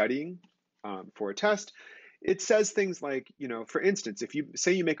instance, studying for a test? It says things like, for instance, if you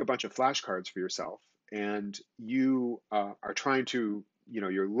say you make a bunch of flashcards for yourself and you are trying to,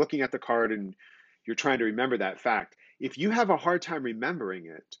 you're looking at the card and you're trying to remember that fact. If you have a hard time remembering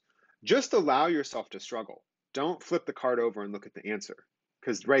it, just allow yourself to struggle. Don't flip the card over and look at the answer.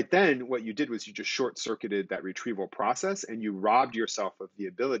 Because right then, what you did was you just short-circuited that retrieval process and you robbed yourself of the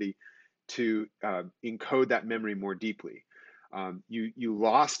ability to encode that memory more deeply. You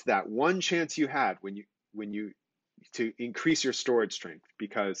lost that one chance you had to increase your storage strength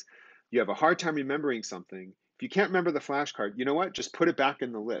because you have a hard time remembering something. If you can't remember the flashcard, you know what? Just put it back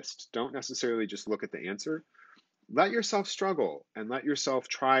in the list. Don't necessarily just look at the answer. Let yourself struggle and let yourself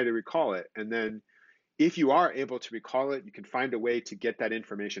try to recall it. And then if you are able to recall it, you can find a way to get that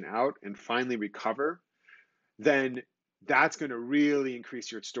information out and finally recover, then that's going to really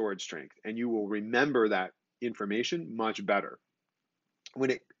increase your storage strength and you will remember that information much better.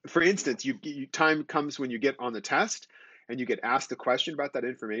 For instance, time comes when you get on the test and you get asked a question about that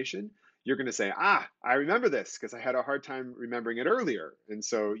information, you're going to say, I remember this because I had a hard time remembering it earlier. And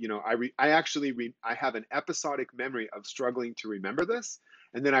so, I have an episodic memory of struggling to remember this,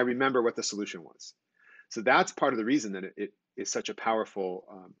 and then I remember what the solution was. So that's part of the reason that it is such a powerful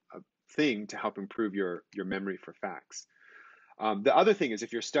thing to help improve your memory for facts. The other thing is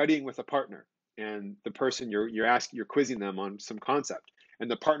if you're studying with a partner and the person you're quizzing them on some concept, and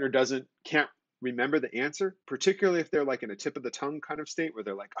the partner can't remember the answer, particularly if they're like in a tip of the tongue kind of state where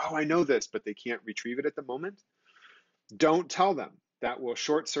they're like, oh, I know this, but they can't retrieve it at the moment, don't tell them. That will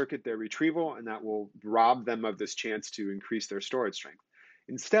short circuit their retrieval and that will rob them of this chance to increase their storage strength.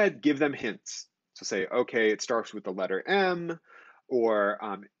 Instead, give them hints. So say, okay, it starts with the letter M, or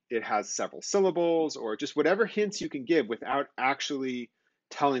it has several syllables, or just whatever hints you can give without actually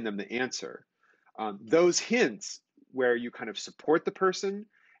telling them the answer. Those hints where you kind of support the person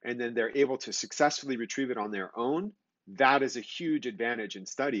and then they're able to successfully retrieve it on their own, that is a huge advantage in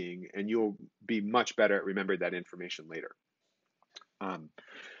studying, and you'll be much better at remembering that information later.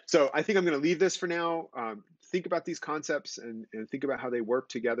 So I think I'm going to leave this for now. Think about these concepts and think about how they work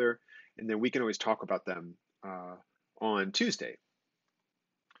together, and then we can always talk about them on Tuesday.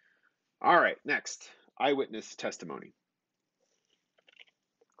 All right, next, eyewitness testimony.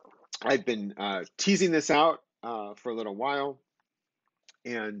 I've been teasing this out for a little while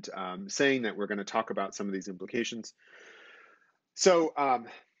and saying that we're going to talk about some of these implications. So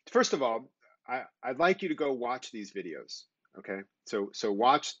first of all, I'd like you to go watch these videos. Okay, so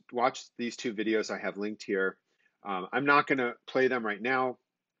watch these two videos I have linked here. I'm not going to play them right now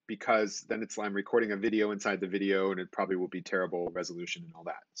because then I'm recording a video inside the video and it probably will be terrible resolution and all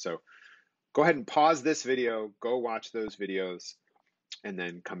that. So go ahead and pause this video, go watch those videos, and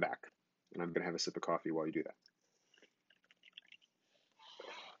then come back. And I'm going to have a sip of coffee while you do that.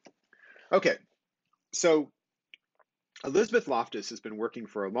 Okay, so Elizabeth Loftus has been working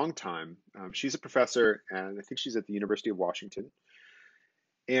for a long time. She's a professor, and I think she's at the University of Washington.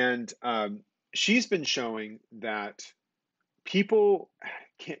 And she's been showing that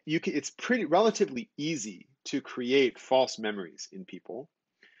it's pretty relatively easy to create false memories in people.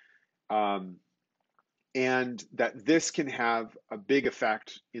 and that this can have a big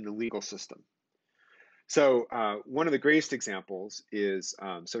effect in the legal system. So one of the greatest examples is,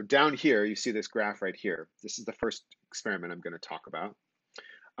 so down here, you see this graph right here. This is the first experiment I'm going to talk about.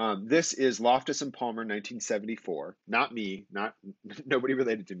 This is Loftus and Palmer, 1974. Not me, not nobody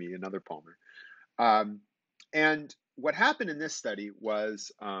related to me, another Palmer. And what happened in this study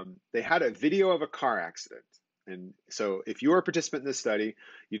was they had a video of a car accident. And so if you were a participant in this study,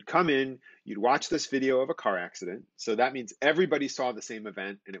 you'd come in, you'd watch this video of a car accident. So that means everybody saw the same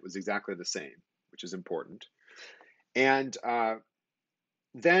event and it was exactly the same, which is important. And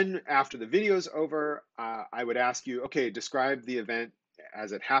then after the video's over, I would ask you, okay, describe the event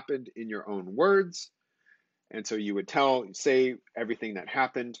as it happened in your own words. And so you would say everything that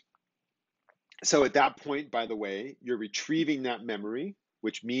happened. So at that point, by the way, you're retrieving that memory,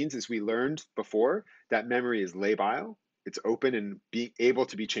 which means, as we learned before, that memory is labile. It's open and being able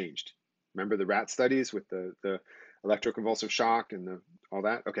to be changed. Remember the rat studies with the electroconvulsive shock and all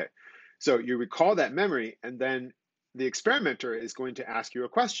that? Okay. So you recall that memory, and then the experimenter is going to ask you a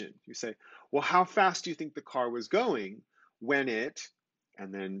question. You say, well, how fast do you think the car was going when it,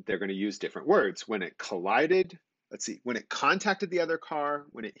 and then they're going to use different words, when it collided, let's see, when it contacted the other car,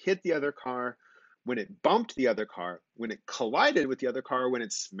 when it hit the other car, when it bumped the other car, when it collided with the other car, when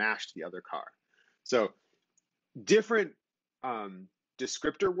it smashed the other car. So different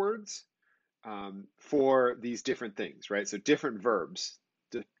descriptor words for these different things, right? So different verbs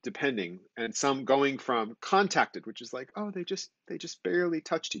depending, and some going from contacted, which is like, oh, they just barely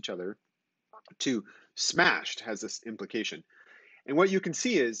touched each other, to smashed has this implication. And what you can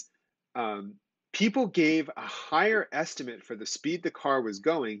see is people gave a higher estimate for the speed the car was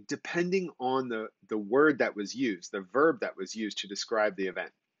going depending on the word that was used, the verb that was used to describe the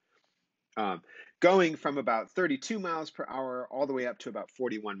event. Going from about 32 miles per hour all the way up to about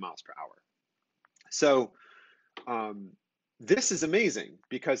 41 miles per hour. So this is amazing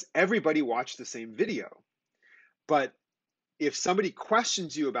because everybody watched the same video. But if somebody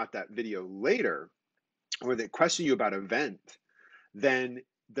questions you about that video later, or they question you about an event, then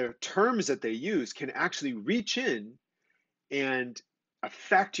the terms that they use can actually reach in and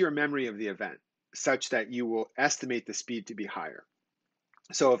affect your memory of the event such that you will estimate the speed to be higher.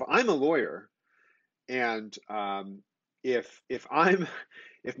 So if I'm a lawyer and if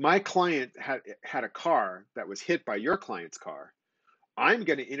my client had a car that was hit by your client's car, I'm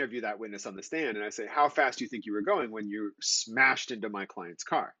going to interview that witness on the stand and I say, how fast do you think you were going when you smashed into my client's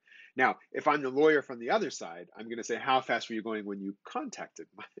car? Now, if I'm the lawyer from the other side, I'm going to say, how fast were you going when you contacted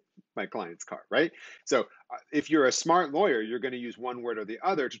my client's car, right? So if you're a smart lawyer, you're going to use one word or the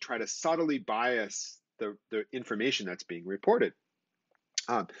other to try to subtly bias the information that's being reported.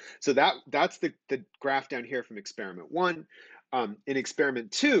 So that's the graph down here from experiment 1. In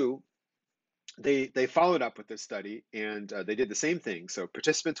experiment 2, they followed up with this study and they did the same thing. So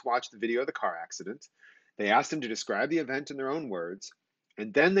participants watched the video of the car accident. They asked them to describe the event in their own words.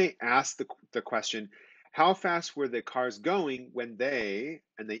 And then they asked the question, how fast were the cars going when they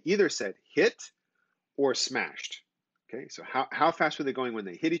either said hit or smashed. Okay, so how fast were they going when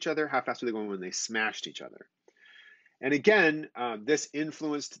they hit each other? How fast were they going when they smashed each other? And again, this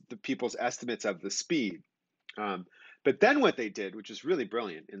influenced the people's estimates of the speed. But then what they did, which is really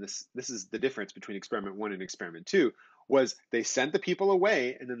brilliant, and this is the difference between experiment 1 and experiment 2, was they sent the people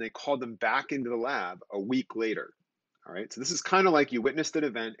away and then they called them back into the lab a week later. All right, so this is kind of like you witnessed an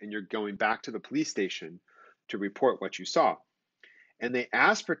event and you're going back to the police station to report what you saw. And they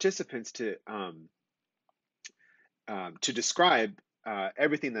asked participants to describe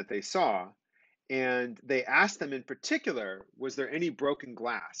everything that they saw. And they asked them in particular, was there any broken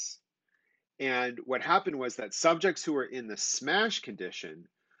glass? And what happened was that subjects who were in the smash condition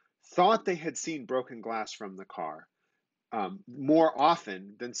thought they had seen broken glass from the car more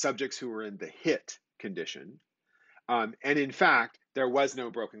often than subjects who were in the hit condition. And in fact, there was no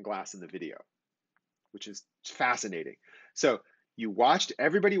broken glass in the video, which is fascinating. So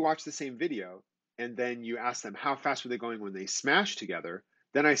everybody watched the same video, and then you ask them how fast were they going when they smashed together.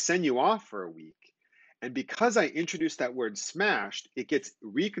 Then I send you off for a week. And because I introduced that word smashed, it gets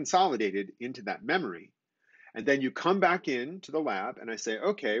reconsolidated into that memory. And then you come back into the lab and I say,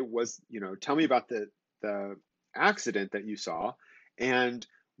 okay, tell me about the accident that you saw. And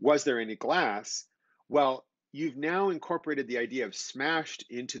was there any glass? Well, you've now incorporated the idea of smashed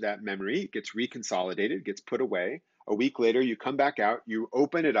into that memory. It gets reconsolidated, gets put away. A week later, you come back out, you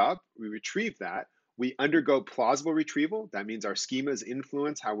open it up, we retrieve that. We undergo plausible retrieval. That means our schemas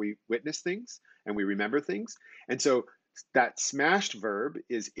influence how we witness things and we remember things. And so that smashed verb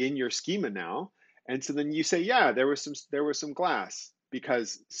is in your schema now. And so then you say, yeah, there was some glass,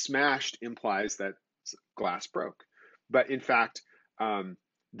 because smashed implies that glass broke. But in fact,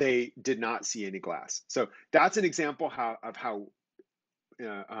 they did not see any glass. So that's an example of how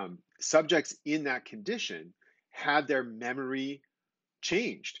subjects in that condition had their memory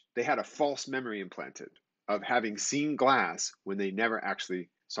changed. They had a false memory implanted of having seen glass when they never actually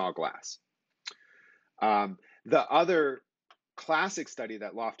saw glass. The other classic study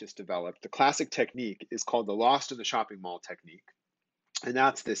that Loftus developed, the classic technique, is called the lost in the shopping mall technique. And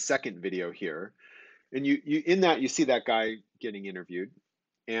that's this second video here. And you in that, you see that guy getting interviewed.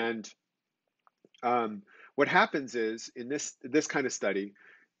 And what happens is, in this kind of study,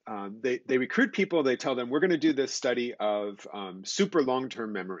 they recruit people. They tell them, we're going to do this study of super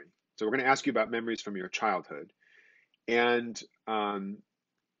long-term memory. So we're going to ask you about memories from your childhood. And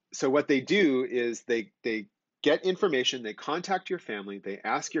so what they do is they get information, they contact your family, they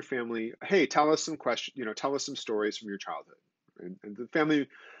ask your family, hey, tell us some questions, tell us some stories from your childhood. And the family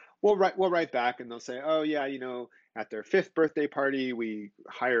will write back, and they'll say, oh yeah, at their 5th birthday party, we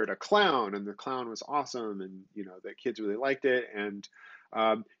hired a clown, and the clown was awesome, and the kids really liked it. And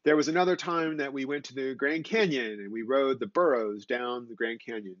there was another time that we went to the Grand Canyon, and we rode the burros down the Grand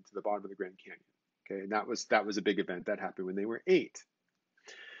Canyon to the bottom of the Grand Canyon. Okay, and that was a big event that happened when they were 8.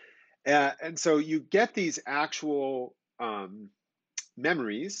 And so you get these actual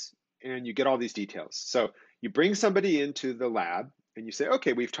memories, and you get all these details. So you bring somebody into the lab, and you say,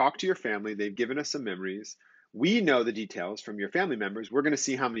 okay, we've talked to your family. They've given us some memories. We know the details from your family members. We're going to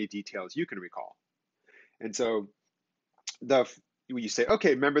see how many details you can recall. And so you say,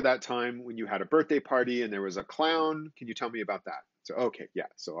 okay, remember that time when you had a birthday party and there was a clown? Can you tell me about that? So, okay, yeah.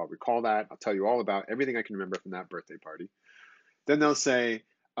 So I'll recall that. I'll tell you all about everything I can remember from that birthday party. Then they'll say,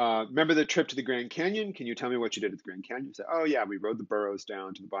 remember the trip to the Grand Canyon? Can you tell me what you did at the Grand Canyon? You say, oh yeah, we rode the burros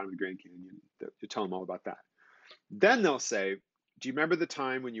down to the bottom of the Grand Canyon. You tell them all about that. Then they'll say, do you remember the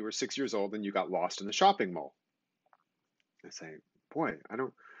time when you were 6 years old and you got lost in the shopping mall? I say, boy, I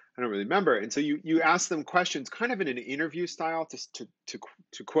don't really remember. And so you ask them questions kind of in an interview style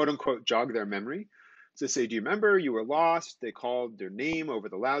to quote unquote jog their memory. So say, do you remember you were lost? They called their name over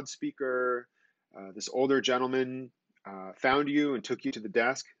the loudspeaker. This older gentleman found you and took you to the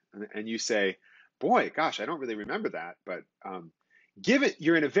desk. And you say, boy, gosh, I don't really remember that. But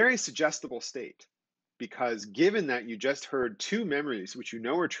you're in a very suggestible state, because given that you just heard 2 memories, which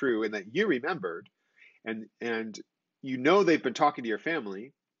are true and that you remembered, and they've been talking to your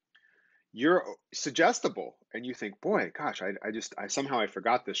family, you're suggestible, and you think, boy, gosh, I somehow I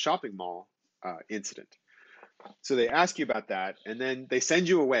forgot this shopping mall incident. So they ask you about that, and then they send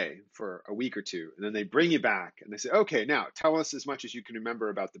you away for a week or 2, and then they bring you back, and they say, okay, now tell us as much as you can remember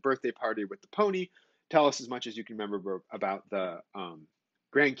about the birthday party with the pony. Tell us as much as you can remember about the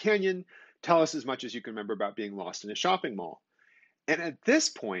Grand Canyon. Tell us as much as you can remember about being lost in a shopping mall. And at this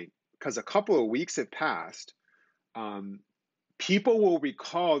point, because a couple of weeks have passed, people will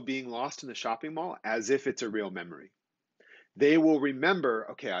recall being lost in the shopping mall as if it's a real memory. They will remember,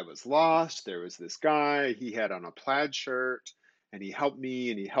 okay, I was lost. There was this guy, he had on a plaid shirt, and he helped me,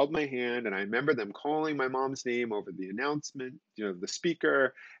 and he held my hand. And I remember them calling my mom's name over the announcement, the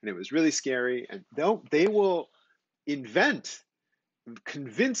speaker, and it was really scary. And they will invent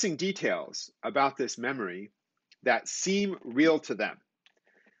convincing details about this memory that seem real to them.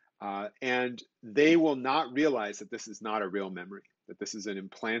 And they will not realize that this is not a real memory, that this is an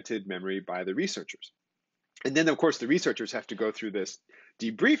implanted memory by the researchers. And then, of course, the researchers have to go through this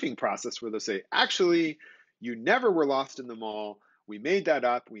debriefing process where they'll say, actually, you never were lost in the mall. We made that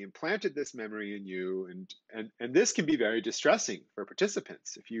up. We implanted this memory in you. And this can be very distressing for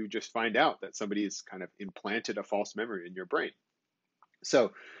participants if you just find out that somebody's kind of implanted a false memory in your brain.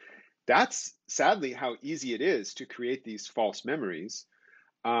 So that's sadly how easy it is to create these false memories.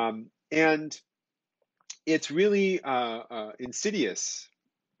 And it's really insidious,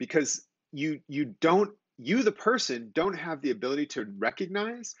 because you the person don't have the ability to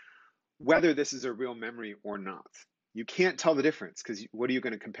recognize whether this is a real memory or not. You can't tell the difference, because what are you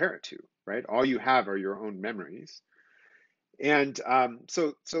going to compare it to, right? All you have are your own memories. And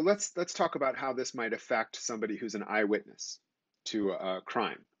so let's talk about how this might affect somebody who's an eyewitness to a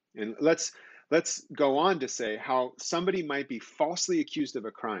crime. And let's go on to say how somebody might be falsely accused of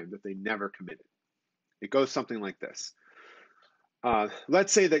a crime that they never committed. It goes something like this.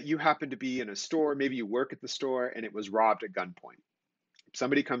 Let's say that you happen to be in a store, maybe you work at the store, and it was robbed at gunpoint.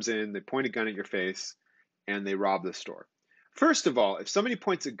 Somebody comes in, they point a gun at your face, and they rob the store. First of all, if somebody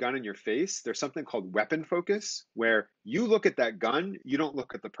points a gun in your face, there's something called weapon focus, where you look at that gun, you don't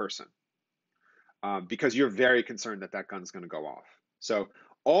look at the person, because you're very concerned that that gun's going to go off. So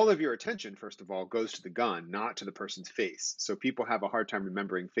all of your attention, first of all, goes to the gun, not to the person's face. So people have a hard time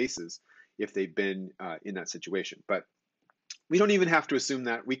remembering faces if they've been in that situation. But we don't even have to assume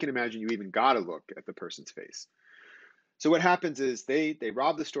that. We can imagine you even got to look at the person's face. So what happens is they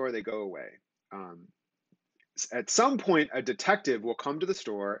rob the store, they go away. Um, at some point, a detective will come to the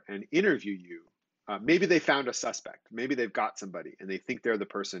store and interview you. Maybe they found a suspect. Maybe they've got somebody and they think they're the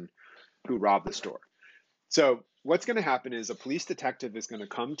person who robbed the store. So what's going to happen is a police detective is going to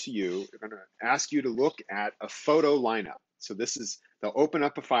come to you. They're going to ask you to look at a photo lineup. So they'll open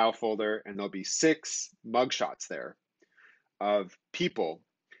up a file folder and there'll be 6 mugshots there of people.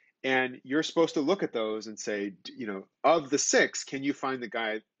 And you're supposed to look at those and say, of the 6, can you find the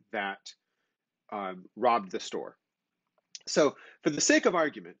guy that robbed the store? So for the sake of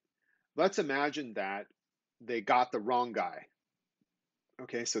argument, let's imagine that they got the wrong guy.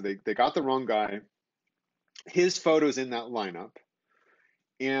 Okay, so they got the wrong guy. His photo's in that lineup.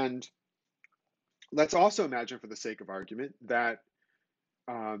 And let's also imagine, for the sake of argument, that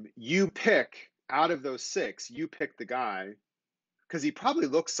you pick, out of those 6, you pick the guy, because he probably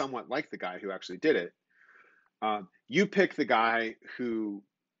looks somewhat like the guy who actually did it. You pick the guy who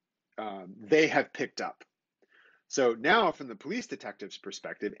they have picked up. So now, from the police detective's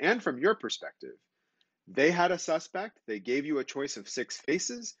perspective and from your perspective, they had a suspect. They gave you a choice of 6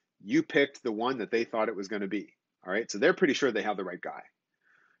 faces. You picked the one that they thought it was going to be. All right. So they're pretty sure they have the right guy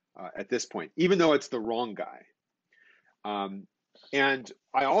at this point, even though it's the wrong guy. And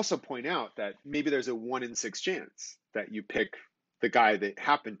I also point out that maybe there's a 1 in 6 chance that you pick the guy that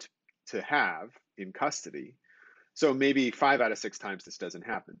happened to have in custody. So maybe 5 out of 6 times this doesn't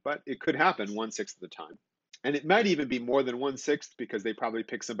happen, but it could happen 1/6 of the time. And it might even be more than 1/6 because they probably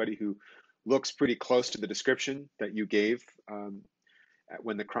pick somebody who looks pretty close to the description that you gave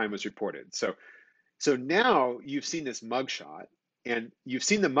when the crime was reported. So now you've seen this mugshot, and you've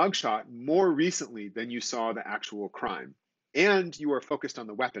seen the mugshot more recently than you saw the actual crime, and you are focused on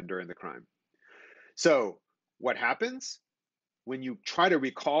the weapon during the crime. So what happens when you try to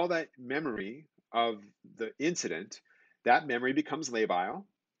recall that memory of the incident? That memory becomes labile.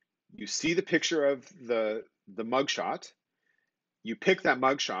 You see the picture of the mugshot, you pick that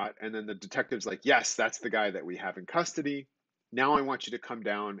mugshot, and then the detective's like, yes, that's the guy that we have in custody. Now I want you to come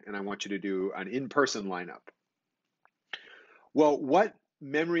down and I want you to do an in-person lineup. Well, what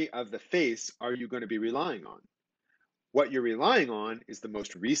memory of the face are you going to be relying on? What you're relying on is the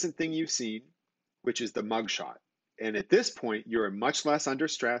most recent thing you've seen, which is the mugshot. And at this point, you're much less under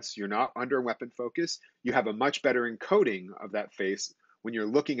stress. You're not under weapon focus. You have a much better encoding of that face when you're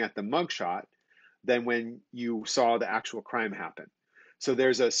looking at the mugshot than when you saw the actual crime happen. So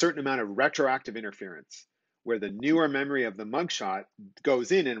there's a certain amount of retroactive interference where the newer memory of the mugshot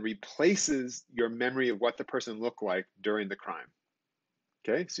goes in and replaces your memory of what the person looked like during the crime.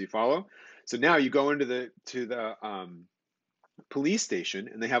 Okay, so you follow? So now you go into the police station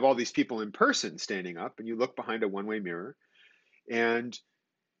and they have all these people in person standing up, and you look behind a one-way mirror and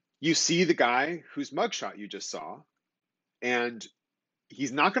you see the guy whose mugshot you just saw, and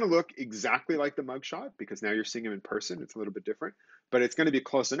he's not going to look exactly like the mugshot because now you're seeing him in person. It's a little bit different, but it's going to be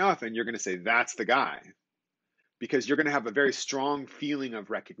close enough, and you're going to say that's the guy because you're going to have a very strong feeling of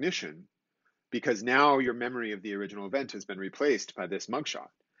recognition because now your memory of the original event has been replaced by this mugshot.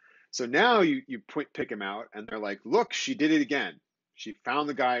 So now you pick him out, and they're like, look, she did it again. She found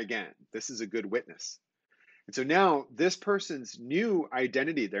the guy again. This is a good witness. And so now this person's new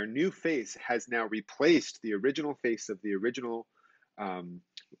identity, their new face, has now replaced the original face of the original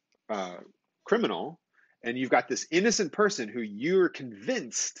criminal. And you've got this innocent person who you're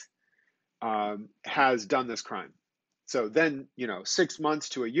convinced has done this crime. So then, 6 months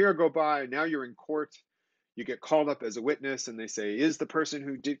to a year go by. Now you're in court. You get called up as a witness, and they say, is the person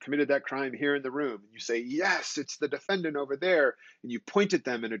who committed that crime here in the room? And you say, yes, it's the defendant over there. And you point at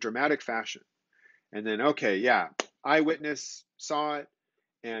them in a dramatic fashion. And then, okay, yeah, eyewitness saw it,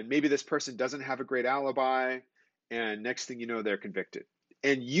 and maybe this person doesn't have a great alibi, and next thing you know, they're convicted.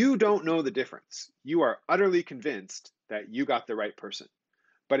 And you don't know the difference. You are utterly convinced that you got the right person.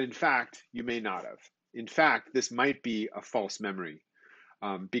 But in fact, you may not have. In fact, this might be a false memory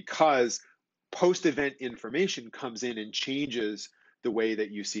because post-event information comes in and changes the way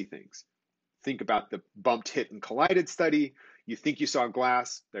that you see things. Think about the bumped, hit, and collided study. You think you saw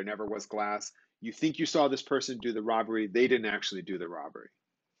glass. There never was glass. You think you saw this person do the robbery. They didn't actually do the robbery.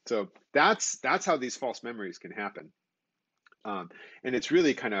 So that's how these false memories can happen. And it's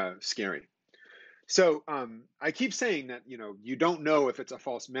really kind of scary. So I keep saying that, you don't know if it's a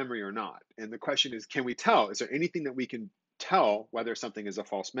false memory or not. And the question is, can we tell? Is there anything that we can tell whether something is a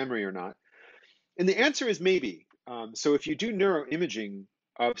false memory or not? And the answer is maybe. So if you do neuroimaging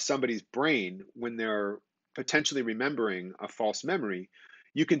of somebody's brain when they're potentially remembering a false memory,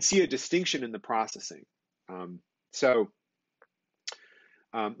 you can see a distinction in the processing. So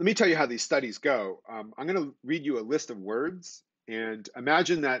let me tell you how these studies go. I'm going to read you a list of words, and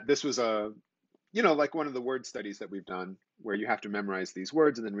imagine that this was like one of the word studies that we've done where you have to memorize these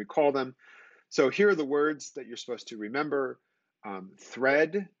words and then recall them. So here are the words that you're supposed to remember: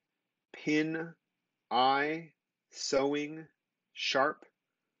 thread, pin, eye, sewing, sharp,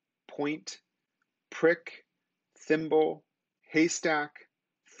 point, prick, thimble, haystack,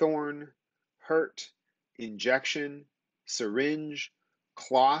 thorn, hurt, injection, syringe,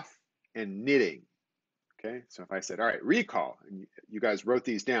 cloth, and knitting. Okay, so if I said, all right, recall, and you guys wrote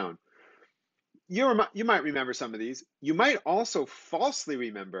these down, you might remember some of these. You might also falsely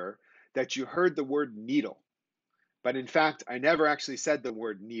remember that you heard the word needle. But in fact, I never actually said the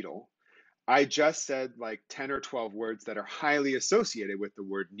word needle. I just said like 10 or 12 words that are highly associated with the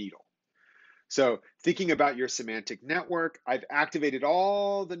word needle. So thinking about your semantic network, I've activated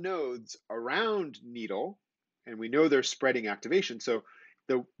all the nodes around needle, and we know there's spreading activation. So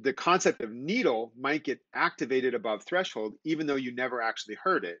the concept of needle might get activated above threshold, even though you never actually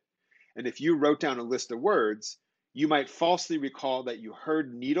heard it. And if you wrote down a list of words, you might falsely recall that you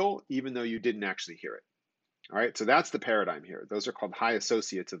heard needle, even though you didn't actually hear it. All right, so that's the paradigm here. Those are called high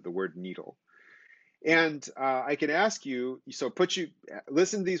associates of the word needle. And I can ask you, so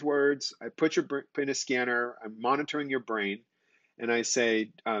listen to these words, I put your in a scanner, I'm monitoring your brain, and I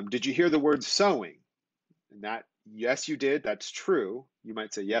say, did you hear the word sewing? And that, yes, you did, that's true. You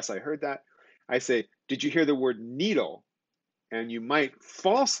might say, yes, I heard that. I say, did you hear the word needle? And you might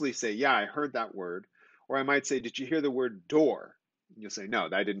falsely say, yeah, I heard that word. Or I might say, did you hear the word door? And you'll say, no,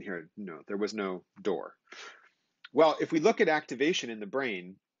 I didn't hear it. No, there was no door. Well, if we look at activation in the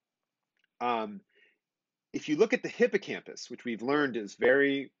brain, if you look at the hippocampus, which we've learned is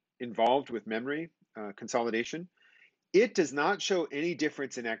very involved with memory consolidation, it does not show any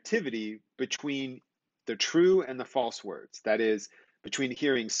difference in activity between the true and the false words. That is, between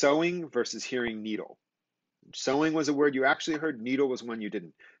hearing sewing versus hearing needle. Sewing was a word you actually heard, needle was one you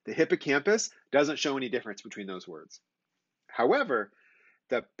didn't. The hippocampus doesn't show any difference between those words. However,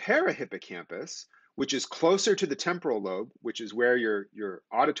 the parahippocampus, which is closer to the temporal lobe, which is where your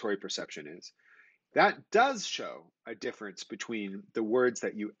auditory perception is, that does show a difference between the words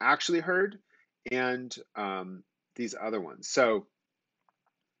that you actually heard and these other ones. So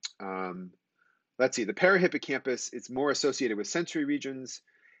let's see, the parahippocampus is more associated with sensory regions,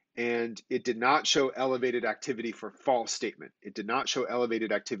 and it did not show elevated activity for false statement. It did not show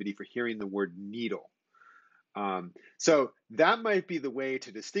elevated activity for hearing the word needle. So that might be the way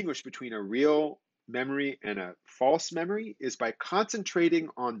to distinguish between a real memory and a false memory, is by concentrating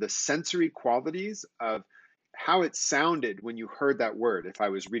on the sensory qualities of how it sounded when you heard that word, if I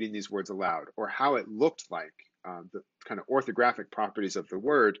was reading these words aloud, or how it looked like, the kind of orthographic properties of the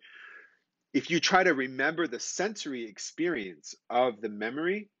word. If you try to remember the sensory experience of the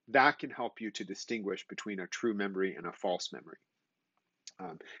memory, that can help you to distinguish between a true memory and a false memory,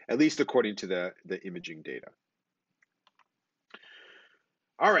 at least according to the imaging data.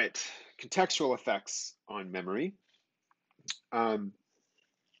 All right, contextual effects on memory.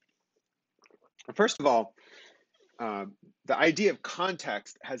 First of all, the idea of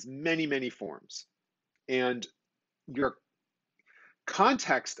context has many, many forms. And your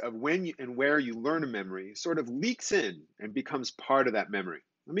context of when and where you learn a memory sort of leaks in and becomes part of that memory.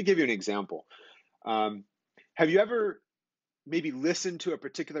 Let me give you an example. Have you ever maybe listened to a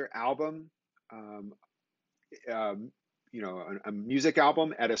particular album, a music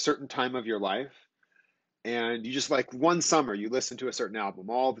album at a certain time of your life? And you just, like, one summer, you listen to a certain album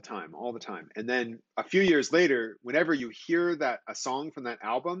all the time. And then a few years later, whenever you hear a song from that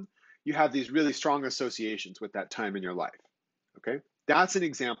album, you have these really strong associations with that time in your life. Okay, that's an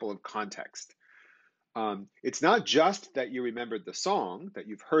example of context. It's not just that you remembered the song, that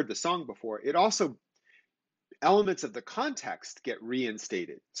you've heard the song before, it also, elements of the context get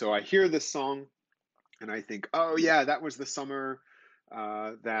reinstated. So I hear this song and I think, oh yeah, that was the summer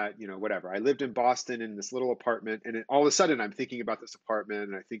that, whatever. I lived in Boston in this little apartment, and all of a sudden I'm thinking about this apartment,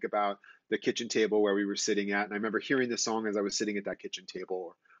 and I think about the kitchen table where we were sitting at, and I remember hearing the song as I was sitting at that kitchen table,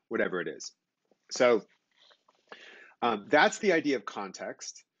 or whatever it is. So that's the idea of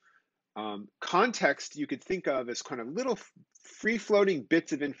context. Context you could think of as kind of little free-floating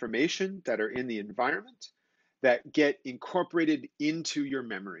bits of information that are in the environment that get incorporated into your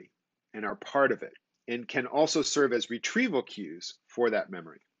memory and are part of it, and can also serve as retrieval cues for that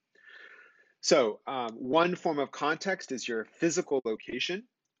memory. So one form of context is your physical location,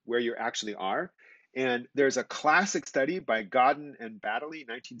 where you actually are. And there's a classic study by Godden and Baddeley,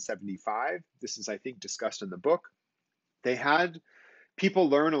 1975. This is, I think, discussed in the book. They had people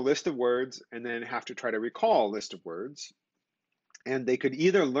learn a list of words and then have to try to recall a list of words. And they could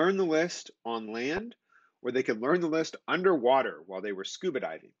either learn the list on land or they could learn the list underwater while they were scuba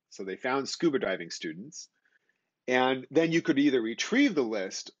diving. So they found scuba diving students. And then you could either retrieve the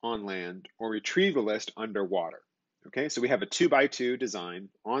list on land or retrieve the list underwater. Okay, so we have a 2x2 design,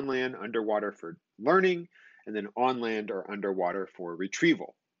 on land, underwater for learning, and then on land or underwater for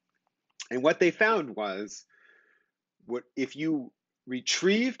retrieval. And what they found was, if you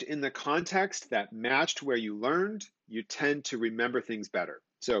retrieved in the context that matched where you learned, you tend to remember things better.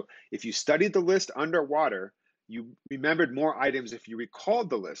 So if you studied the list underwater, you remembered more items if you recalled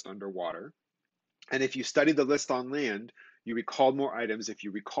the list underwater. And if you studied the list on land, you recalled more items if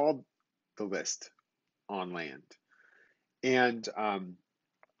you recalled the list on land. And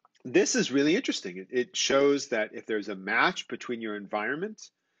this is really interesting. It shows that if there's a match between your environment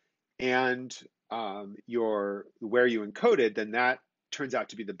and where you encoded, then that turns out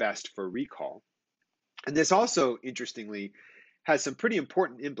to be the best for recall. And this also, interestingly, has some pretty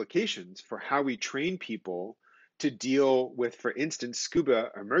important implications for how we train people to deal with, for instance,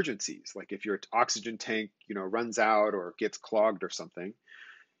 scuba emergencies. Like if your oxygen tank, runs out or gets clogged or something,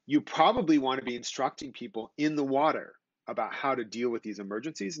 you probably want to be instructing people in the water about how to deal with these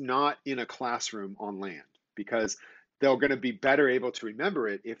emergencies, not in a classroom on land, because they're going to be better able to remember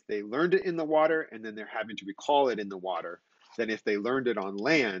it if they learned it in the water and then they're having to recall it in the water than if they learned it on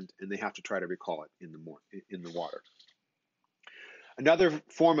land and they have to try to recall it in the water. Another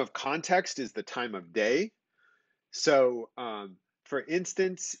form of context is the time of day. So, for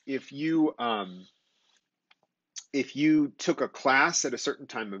instance, if you took a class at a certain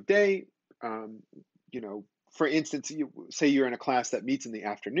time of day, for instance, say you're in a class that meets in the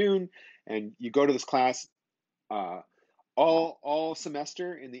afternoon, and you go to this class all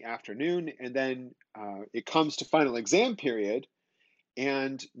semester in the afternoon, and then it comes to final exam period,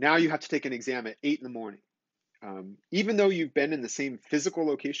 and now you have to take an exam at 8 in the morning. Even though you've been in the same physical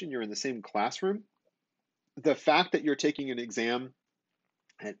location, you're in the same classroom, the fact that you're taking an exam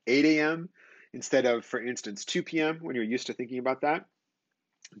at 8 a.m. instead of, for instance, 2 p.m. when you're used to thinking about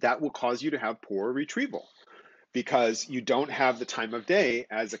that will cause you to have poor retrieval because you don't have the time of day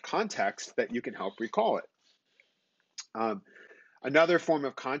as a context that you can help recall it. Another form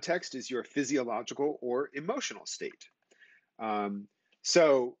of context is your physiological or emotional state.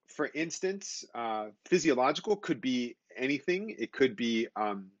 So, for instance, physiological could be anything. It could be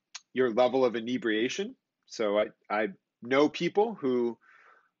your level of inebriation. So I know people who,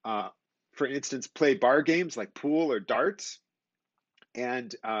 for instance, play bar games like pool or darts,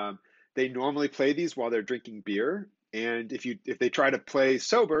 and they normally play these while they're drinking beer. And if they try to play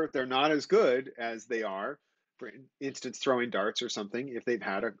sober, they're not as good as they are, for instance, throwing darts or something, if they've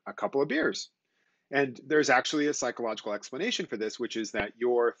had a couple of beers. And there's actually a psychological explanation for this, which is that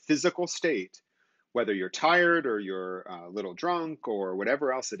your physical state, whether you're tired or you're a little drunk or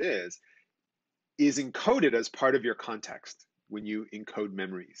whatever else it is encoded as part of your context when you encode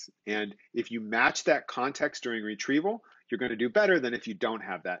memories. And if you match that context during retrieval, you're going to do better than if you don't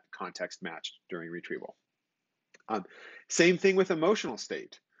have that context matched during retrieval. Same thing with emotional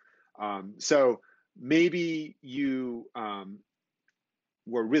state. So maybe you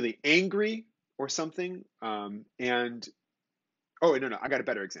were really angry or something, and oh no, I got a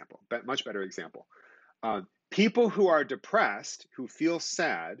better example, much better example. People who are depressed, who feel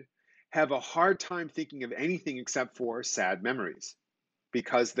sad, have a hard time thinking of anything except for sad memories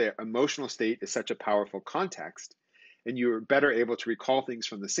because their emotional state is such a powerful context, and you're better able to recall things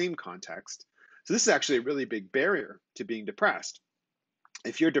from the same context. So this is actually a really big barrier to being depressed.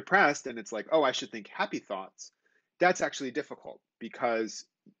 If you're depressed and it's like, oh, I should think happy thoughts, that's actually difficult because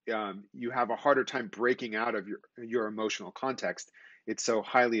you have a harder time breaking out of your emotional context. It's so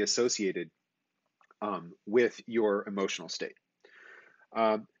highly associated with your emotional state.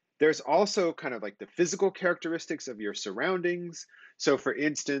 There's also kind of like the physical characteristics of your surroundings. So for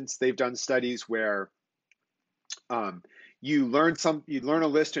instance, they've done studies where you learn a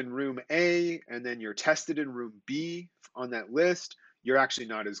list in room A and then you're tested in room B on that list. You're actually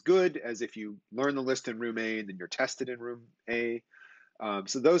not as good as if you learn the list in room A and then you're tested in room A.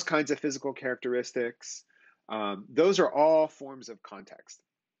 So those kinds of physical characteristics, those are all forms of context.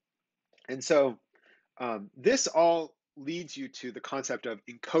 And so this all leads you to the concept of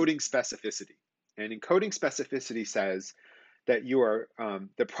encoding specificity. And encoding specificity says that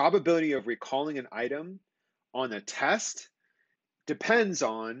the probability of recalling an item on a test depends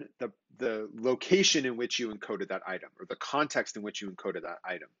on the location in which you encoded that item, or the context in which you encoded that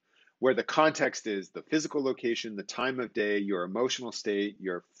item, where the context is the physical location, the time of day, your emotional state,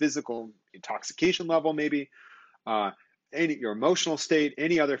 your physical intoxication level maybe, your emotional state,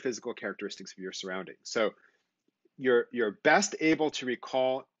 any other physical characteristics of your surroundings. So you're best able to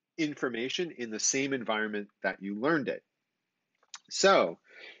recall information in the same environment that you learned it. So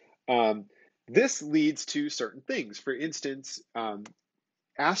um, this leads to certain things. For instance,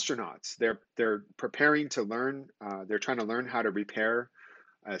 astronauts, they're preparing to learn. They're trying to learn how to repair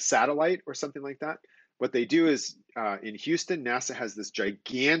a satellite or something like that. What they do is in Houston, NASA has this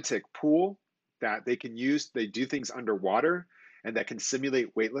gigantic pool that they can use. They do things underwater and that can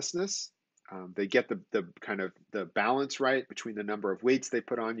simulate weightlessness. They get the kind of the balance right between the number of weights they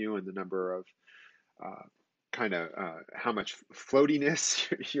put on you and the number of uh, how much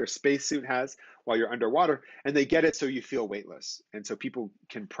floatiness your spacesuit has while you're underwater, and they get it so you feel weightless. And so people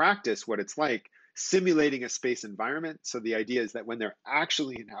can practice what it's like simulating a space environment. So the idea is that when they're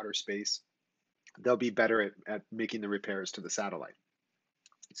actually in outer space, they'll be better at making the repairs to the satellite.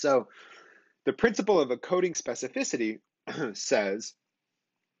 So the principle of encoding specificity says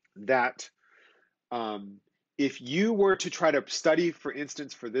that if you were to try to study, for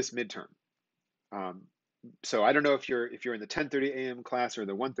instance, for this midterm, um, so I don't know if you're in the 10:30 a.m. class or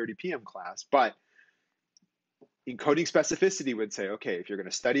the 1:30 p.m. class, but encoding specificity would say, okay, if you're going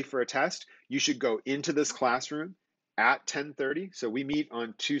to study for a test, you should go into this classroom at 10:30. So we meet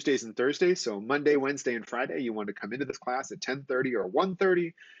on Tuesdays and Thursdays. So Monday, Wednesday, and Friday, you want to come into this class at 10:30 or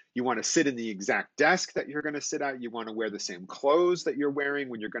 1:30. You want to sit in the exact desk that you're going to sit at. You want to wear the same clothes that you're wearing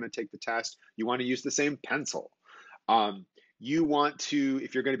when you're going to take the test. You want to use the same pencil. You want to,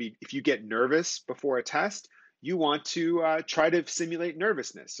 if you get nervous before a test, you want to try to simulate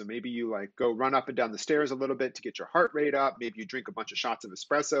nervousness. So maybe you like go run up and down the stairs a little bit to get your heart rate up. Maybe you drink a bunch of shots of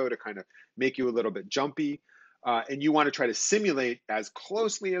espresso to kind of make you a little bit jumpy. And you want to try to simulate as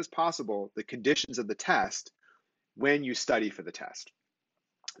closely as possible the conditions of the test when you study for the test.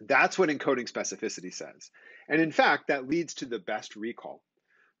 That's what encoding specificity says. And in fact, that leads to the best recall.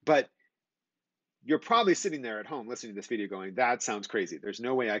 But you're probably sitting there at home listening to this video going, that sounds crazy. There's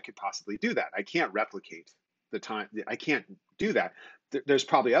no way I could possibly do that. I can't replicate the time. I can't do that. There's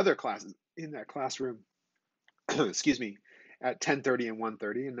probably other classes in that classroom, excuse me, at 10:30 and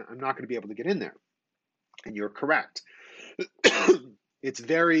 1:30, and I'm not going to be able to get in there. And you're correct. It's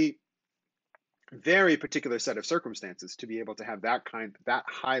very, very particular set of circumstances to be able to have that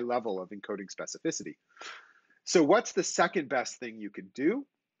high level of encoding specificity. So what's the second best thing you could do?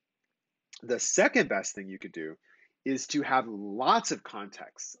 The second best thing you could do is to have lots of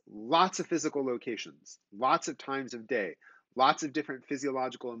contexts, lots of physical locations, lots of times of day, lots of different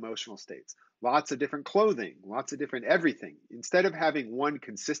physiological, emotional states, lots of different clothing, lots of different everything. Instead of having one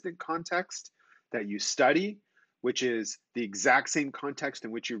consistent context that you study, which is the exact same context in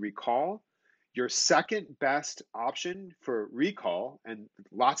which you recall, your second best option for recall, and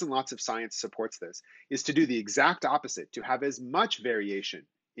lots of science supports this, is to do the exact opposite, to have as much variation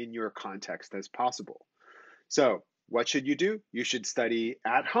in your context as possible. So what should you do? You should study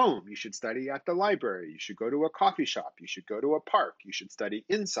at home. You should study at the library. You should go to a coffee shop. You should go to a park. You should study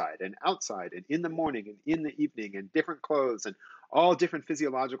inside and outside and in the morning and in the evening and different clothes and all different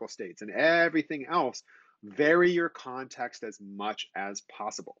physiological states and everything else. Vary your context as much as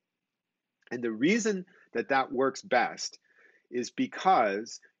possible. And the reason that that works best is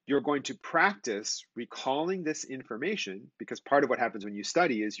because you're going to practice recalling this information, because part of what happens when you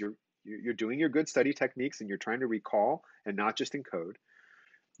study is you're doing your good study techniques and you're trying to recall and not just encode.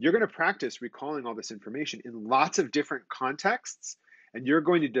 You're going to practice recalling all this information in lots of different contexts, and you're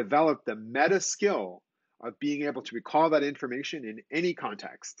going to develop the meta skill of being able to recall that information in any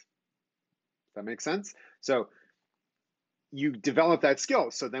context. Does that make sense? So you develop that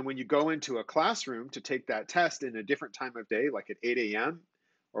skill. So then when you go into a classroom to take that test in a different time of day, like at 8 a.m.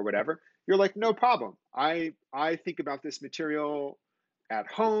 or whatever, you're like, no problem. I think about this material at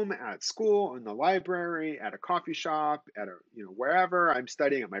home, at school, in the library, at a coffee shop, at a, wherever I'm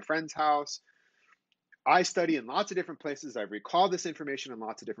studying, at my friend's house. I study in lots of different places. I recall this information in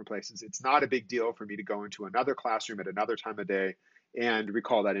lots of different places. It's not a big deal for me to go into another classroom at another time of day and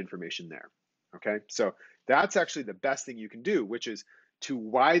recall that information there. Okay, so that's actually the best thing you can do, which is to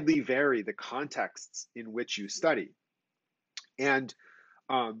widely vary the contexts in which you study. And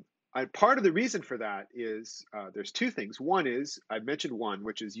part of the reason for that is there's two things. One is, I've mentioned one,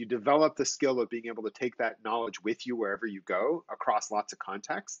 which is you develop the skill of being able to take that knowledge with you wherever you go across lots of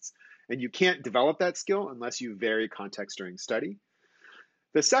contexts. And you can't develop that skill unless you vary context during study.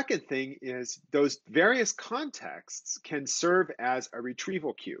 The second thing is those various contexts can serve as a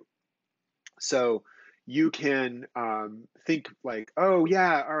retrieval cue. So you can think like, oh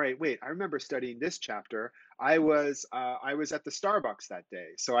yeah, all right, wait, I remember studying this chapter. I was at the Starbucks that day,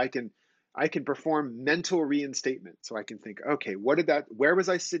 so I can I can perform mental reinstatement. So I can think, okay, where was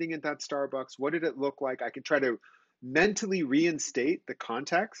I sitting at that Starbucks? What did it look like? I can try to mentally reinstate the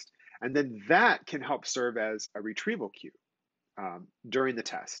context, and then that can help serve as a retrieval cue during the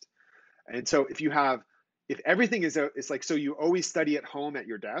test. And so if everything is like, so you always study at home at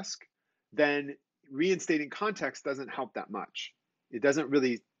your desk, then reinstating context doesn't help that much. It doesn't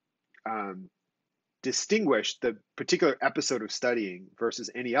really um, distinguish the particular episode of studying versus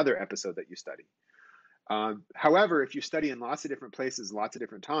any other episode that you study. However, if you study in lots of different places, lots of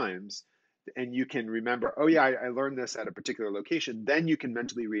different times, and you can remember, oh yeah, I learned this at a particular location, then you can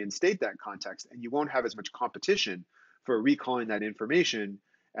mentally reinstate that context, and you won't have as much competition for recalling that information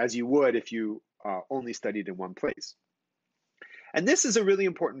as you would if you only studied in one place. And this is a really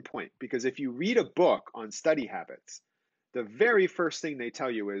important point, because if you read a book on study habits, the very first thing they tell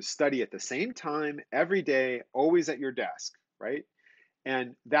you is study at the same time every day, always at your desk, right?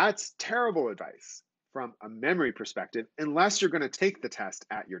 And that's terrible advice from a memory perspective, unless you're going to take the test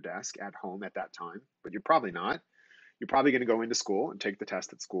at your desk at home at that time, but you're probably not. You're probably going to go into school and take the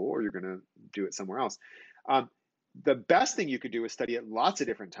test at school, or you're going to do it somewhere else. The best thing you could do is study at lots of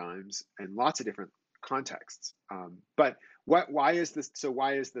different times and lots of different contexts. But why is this? So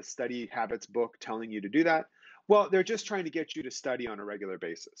why is the study habits book telling you to do that? Well, they're just trying to get you to study on a regular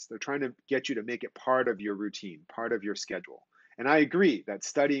basis. They're trying to get you to make it part of your routine, part of your schedule. And I agree that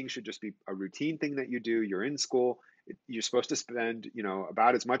studying should just be a routine thing that you do. You're in school. You're supposed to spend,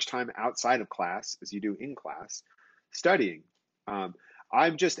 about as much time outside of class as you do in class studying.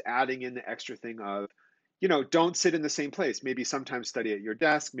 I'm just adding in the extra thing of, don't sit in the same place. Maybe sometimes study at your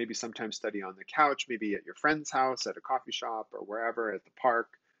desk, maybe sometimes study on the couch, maybe at your friend's house, at a coffee shop, or wherever, at the park,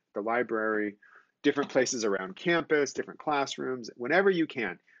 the library, different places around campus, different classrooms, whenever you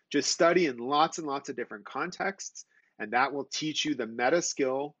can. Just study in lots and lots of different contexts, and that will teach you the meta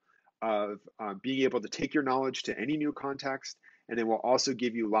skill of being able to take your knowledge to any new context, and it will also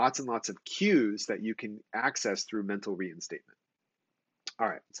give you lots and lots of cues that you can access through mental reinstatement. All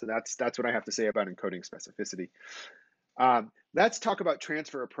right, so that's what I have to say about encoding specificity. Let's talk about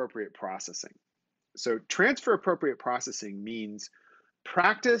transfer appropriate processing. So transfer appropriate processing means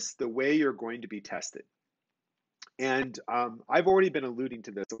practice the way you're going to be tested. And I've already been alluding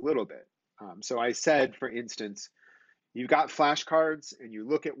to this a little bit. So I said, for instance, you've got flashcards and you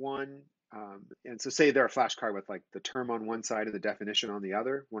look at one. And so say they're a flashcard with like the term on one side and the definition on the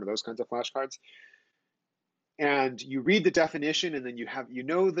other, one of those kinds of flashcards. And you read the definition, and then you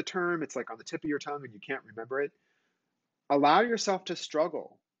know the term, it's like on the tip of your tongue and you can't remember it. Allow yourself to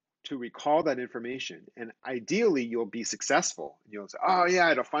struggle to recall that information, and ideally you'll be successful. You'll say, oh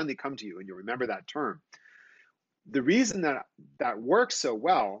yeah, it'll finally come to you and you'll remember that term. The reason that works so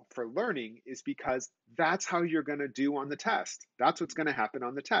well for learning is because that's how you're going to do on the test. That's what's going to happen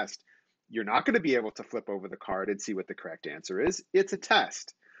on the test. You're not going to be able to flip over the card and see what the correct answer is. It's a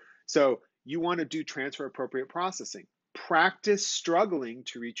test. So you want to do transfer appropriate processing. Practice struggling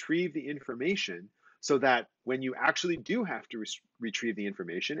to retrieve the information so that when you actually do have to retrieve the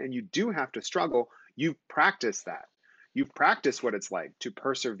information and you do have to struggle, you've practiced that. You've practiced what it's like to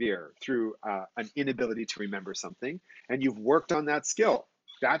persevere through an inability to remember something, and you've worked on that skill.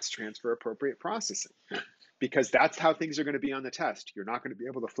 That's transfer appropriate processing, because that's how things are going to be on the test. You're not going to be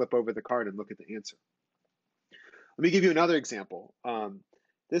able to flip over the card and look at the answer. Let me give you another example.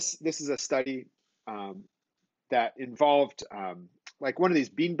 This is a study that involved like one of these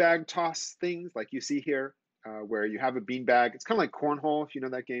beanbag toss things, like you see here, where you have a beanbag. It's kind of like cornhole, if you know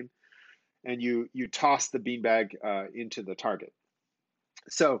that game, and you toss the beanbag into the target.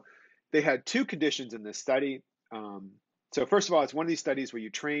 So they had two conditions in this study. So first of all, it's one of these studies where you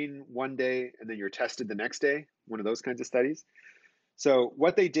train one day and then you're tested the next day, one of those kinds of studies. So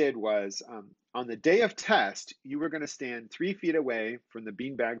what they did was on the day of test, you were going to stand 3 feet away from the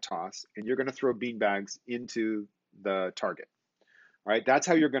beanbag toss, and you're going to throw beanbags into the target. All right, that's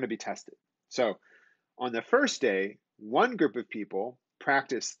how you're going to be tested. So on the first day, one group of people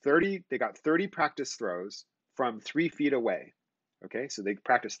practiced 30, they got 30 practice throws from 3 feet away. Okay, so they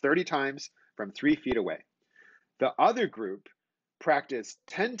practiced 30 times from 3 feet away. The other group practiced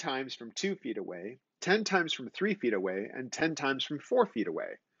 10 times from 2 feet away, 10 times from 3 feet away, and 10 times from 4 feet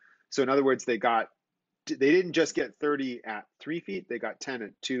away. So in other words, they didn't just get 30 at 3 feet, they got 10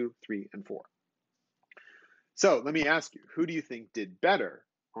 at 2, 3, and 4. So let me ask you, who do you think did better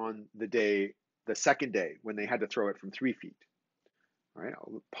on the second day, when they had to throw it from 3 feet? All right,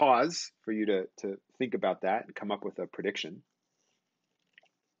 I'll pause for you to think about that and come up with a prediction.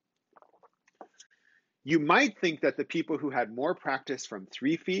 You might think that the people who had more practice from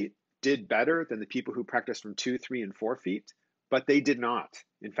 3 feet did better than the people who practiced from 2, 3, and 4 feet, but they did not.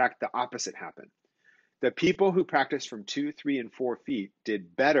 In fact, the opposite happened. The people who practiced from 2, 3, and 4 feet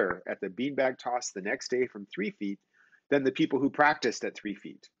did better at the beanbag toss the next day from 3 feet than the people who practiced at 3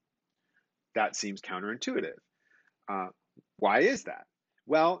 feet. That seems counterintuitive. Uh, why is that?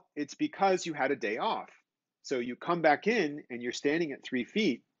 Well, it's because you had a day off. So you come back in and you're standing at 3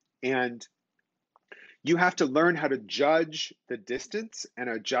 feet, and you have to learn how to judge the distance and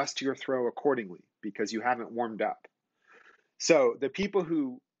adjust your throw accordingly because you haven't warmed up. So the people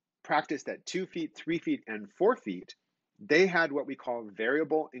who practiced at 2 feet, 3 feet, and 4 feet, they had what we call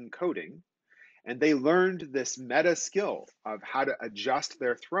variable encoding, and they learned this meta skill of how to adjust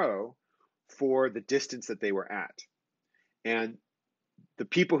their throw for the distance that they were at. And the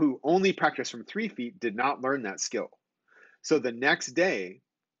people who only practiced from 3 feet did not learn that skill. So the next day,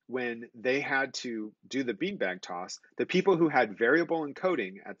 when they had to do the beanbag toss, the people who had variable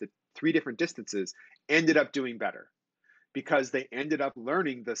encoding at the 3 different distances ended up doing better because they ended up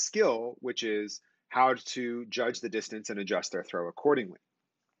learning the skill, which is how to judge the distance and adjust their throw accordingly.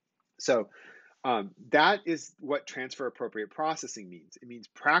 So that is what transfer appropriate processing means. It means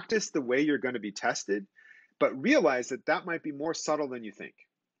practice the way you're going to be tested, but realize that that might be more subtle than you think.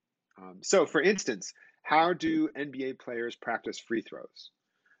 So for instance, how do NBA players practice free throws?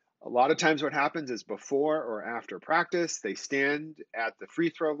 A lot of times what happens is before or after practice, they stand at the free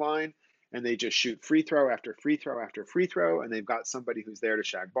throw line and they just shoot free throw after free throw after free throw, and they've got somebody who's there to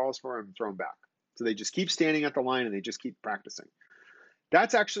shag balls for them and throw them back. So they just keep standing at the line and they just keep practicing.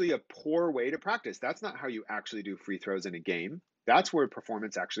 That's actually a poor way to practice. That's not how you actually do free throws in a game. That's where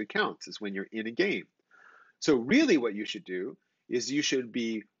performance actually counts, is when you're in a game. So really what you should do is you should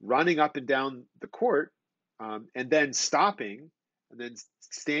be running up and down the court and then stopping and then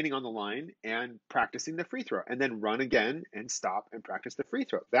standing on the line and practicing the free throw, and then run again and stop and practice the free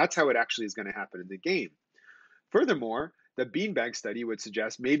throw. That's how it actually is going to happen in the game. Furthermore, the beanbag study would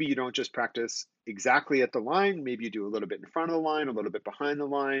suggest maybe you don't just practice exactly at the line, maybe you do a little bit in front of the line, a little bit behind the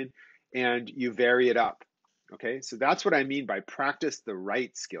line, and you vary it up. Okay, so that's what I mean by practice the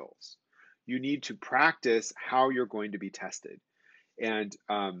right skills. You need to practice how you're going to be tested. And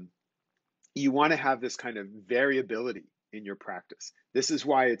you want to have this kind of variability in your practice. This is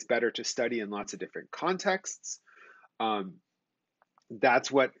why it's better to study in lots of different contexts.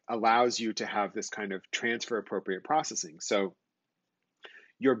 That's what allows you to have this kind of transfer appropriate processing. So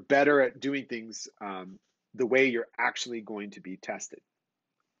you're better at doing things the way you're actually going to be tested.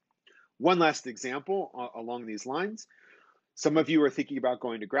 One last example along these lines. Some of you are thinking about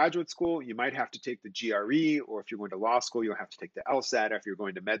going to graduate school. You might have to take the GRE, or if you're going to law school, you'll have to take the LSAT. If you're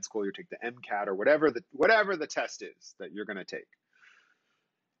going to med school, you'll take the MCAT, or whatever the test is that you're going to take.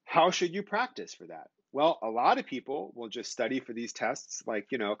 How should you practice for that? Well, a lot of people will just study for these tests, like,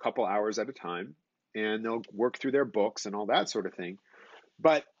 a couple hours at a time, and they'll work through their books and all that sort of thing.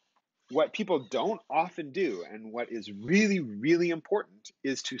 But what people don't often do, and what is really, really important,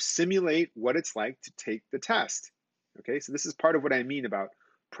 is to simulate what it's like to take the test. Okay, so this is part of what I mean about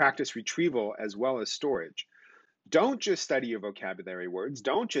practice retrieval as well as storage. Don't just study your vocabulary words.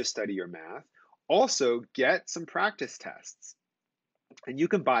 Don't just study your math. Also get some practice tests. And you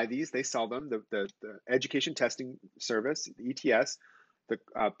can buy these. They sell them. The Education Testing Service, the ETS,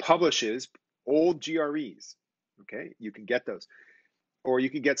 publishes old GREs. Okay, you can get those. Or you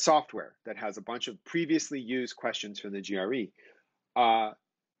can get software that has a bunch of previously used questions from the GRE.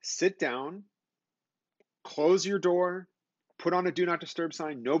 Sit down, close your door, put on a do not disturb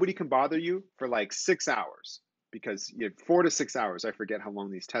sign. Nobody can bother you for like 6 hours, because you have 4 to 6 hours. I forget how long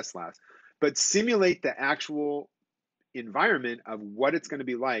these tests last. But simulate the actual environment of what it's going to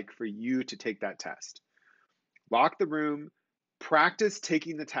be like for you to take that test. Lock the room, practice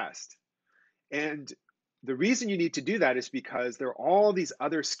taking the test. And the reason you need to do that is because there are all these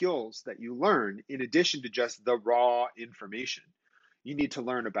other skills that you learn in addition to just the raw information. You need to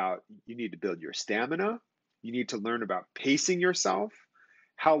build your stamina. You need to learn about pacing yourself.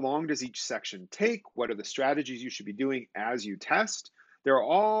 How long does each section take? What are the strategies you should be doing as you test? There are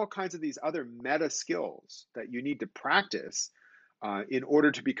all kinds of these other meta skills that you need to practice in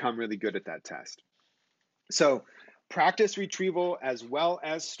order to become really good at that test. So practice retrieval as well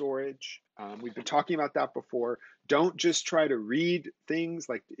as storage. We've been talking about that before. Don't just try to read things.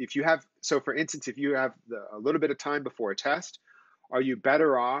 Like for instance, if you have a little bit of time before a test, are you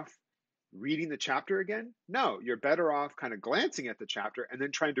better off reading the chapter again? No, you're better off kind of glancing at the chapter and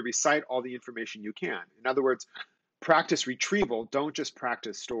then trying to recite all the information you can. In other words, practice retrieval, don't just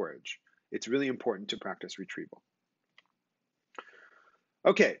practice storage. It's really important to practice retrieval.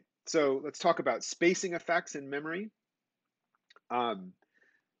 Okay, so let's talk about spacing effects in memory.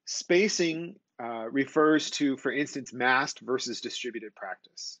 Spacing refers to, for instance, massed versus distributed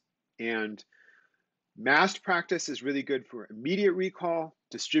practice. And massed practice is really good for immediate recall.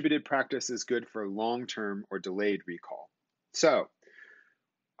 Distributed practice is good for long-term or delayed recall. So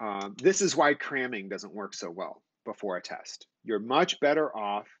this is why cramming doesn't work so well before a test. You're much better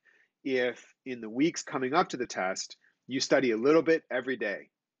off if in the weeks coming up to the test, you study a little bit every day,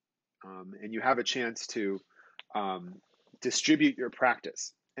 and you have a chance to distribute your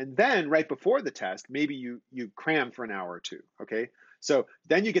practice. And then right before the test, maybe you cram for an hour or two, okay? So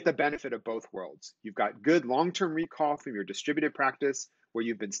then you get the benefit of both worlds. You've got good long-term recall from your distributed practice where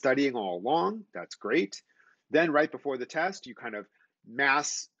you've been studying all along. That's great. Then right before the test, you kind of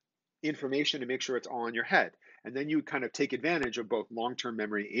mass information to make sure it's all in your head. And then you kind of take advantage of both long-term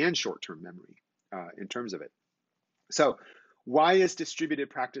memory and short-term memory in terms of it. So why is distributed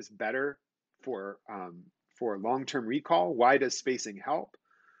practice better for long-term recall? Why does spacing help?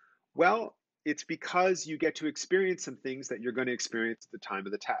 Well, it's because you get to experience some things that you're going to experience at the time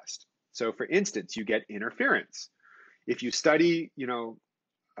of the test. So for instance, you get interference. If you study, you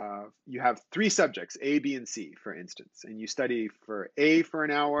have 3 subjects, A, B, and C, for instance, and you study for A for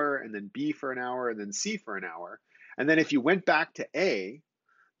an hour, and then B for an hour, and then C for an hour. And then if you went back to A,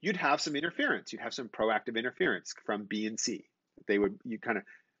 you'd have some interference. You'd have some proactive interference from B and C.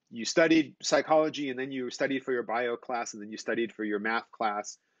 You studied psychology, and then you studied for your bio class, and then you studied for your math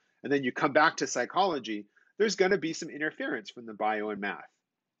class, and then you come back to psychology. There's going to be some interference from the bio and math.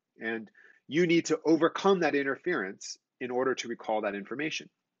 And you need to overcome that interference in order to recall that information.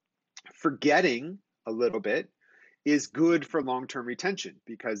 Forgetting a little bit is good for long-term retention,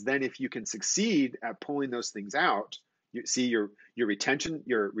 because then if you can succeed at pulling those things out, you see your retention,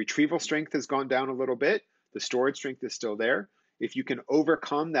 your retrieval strength has gone down a little bit. The storage strength is still there. If you can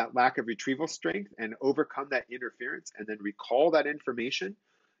overcome that lack of retrieval strength and overcome that interference and then recall that information,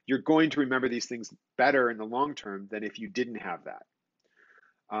 you're going to remember these things better in the long term than if you didn't have that.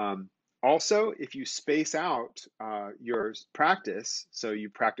 Also, if you space out your practice, so you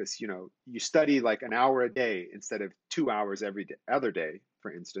practice, you study like an hour a day instead of 2 hours every other day,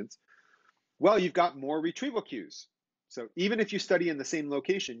 for instance, well, you've got more retrieval cues. So even if you study in the same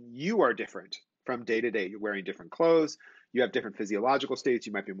location, you are different from day to day. You're wearing different clothes. You have different physiological states.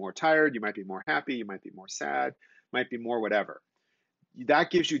 You might be more tired. You might be more happy. You might be more sad. Might be more whatever. That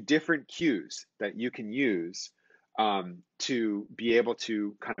gives you different cues that you can use to be able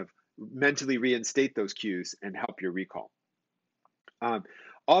to kind of mentally reinstate those cues and help your recall.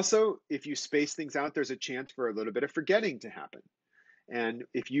 Also, if you space things out, there's a chance for a little bit of forgetting to happen. And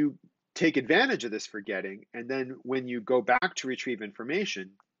if you take advantage of this forgetting, and then when you go back to retrieve information,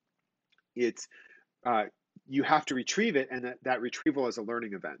 it's you have to retrieve it, and that retrieval is a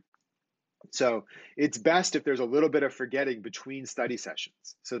learning event. So it's best if there's a little bit of forgetting between study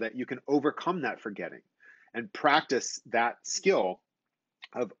sessions so that you can overcome that forgetting and practice that skill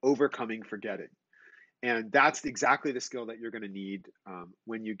of overcoming forgetting. And that's exactly the skill that you're going to need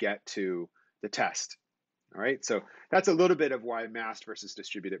when you get to the test. All right, so that's a little bit of why massed versus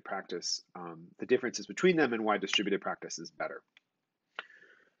distributed practice, the differences between them, and why distributed practice is better.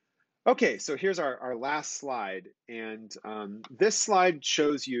 Okay, so here's our last slide. And this slide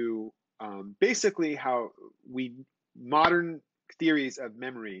shows you basically how modern theories of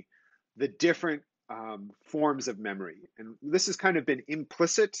memory, the different forms of memory. And this has kind of been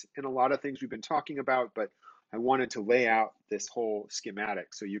implicit in a lot of things we've been talking about, but I wanted to lay out this whole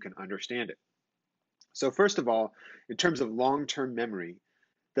schematic so you can understand it. So first of all, in terms of long-term memory,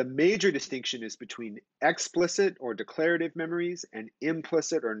 the major distinction is between explicit or declarative memories and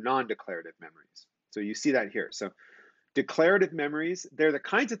implicit or non-declarative memories. So you see that here. So declarative memories, they're the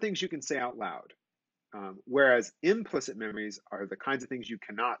kinds of things you can say out loud, whereas implicit memories are the kinds of things you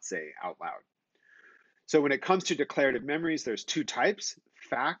cannot say out loud. So when it comes to declarative memories, there's 2 types,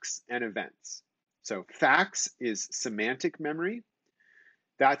 facts and events. So facts is semantic memory.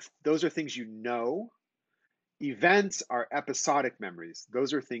 Those are things you know. Events are episodic memories.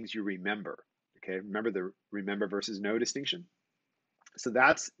 Those are things you remember. Okay, remember the remember versus know distinction? So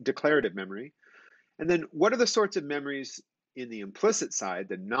that's declarative memory. And then what are the sorts of memories in the implicit side,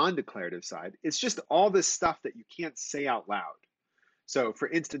 the non-declarative side? It's just all this stuff that you can't say out loud. So for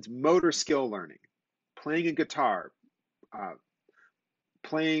instance, motor skill learning, playing a guitar,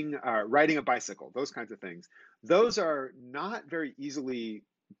 riding a bicycle, those kinds of things. Those are not very easily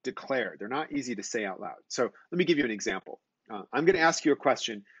declared. They're not easy to say out loud. So let me give you an example. I'm going to ask you a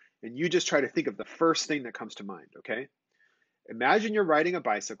question, and you just try to think of the first thing that comes to mind, okay? Imagine you're riding a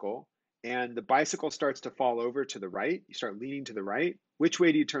bicycle, and the bicycle starts to fall over to the right. You start leaning to the right. Which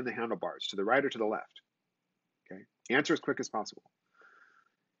way do you turn the handlebars, to the right or to the left? Okay, answer as quick as possible.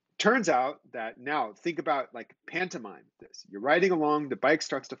 Turns out that now think about like pantomime this. You're riding along, the bike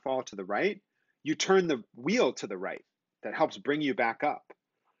starts to fall to the right. You turn the wheel to the right. That helps bring you back up.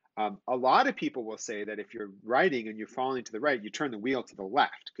 A lot of people will say that if you're riding and you're falling to the right, you turn the wheel to the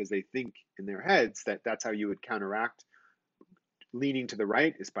left because they think in their heads that that's how you would counteract leaning to the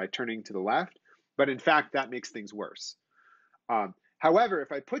right is by turning to the left. But in fact, that makes things worse. However,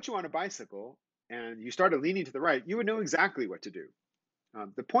 if I put you on a bicycle and you started leaning to the right, you would know exactly what to do.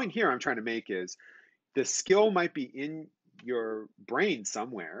 The point here I'm trying to make is the skill might be in your brain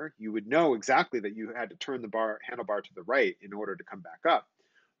somewhere. You would know exactly that you had to turn the handlebar to the right in order to come back up,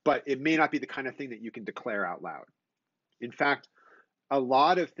 but it may not be the kind of thing that you can declare out loud. In fact, a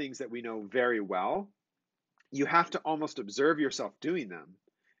lot of things that we know very well, you have to almost observe yourself doing them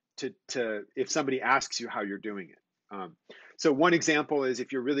to if somebody asks you how you're doing it. So one example is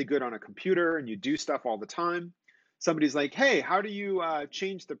if you're really good on a computer and you do stuff all the time, somebody's like, "Hey, how do you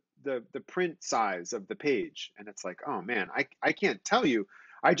change the print size of the page?" And it's like, "Oh man, I can't tell you.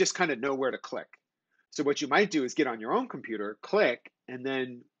 I just kind of know where to click." So what you might do is get on your own computer, click, and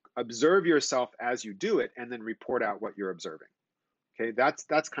then observe yourself as you do it, and then report out what you're observing. Okay,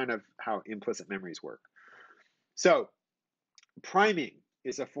 that's kind of how implicit memories work. So priming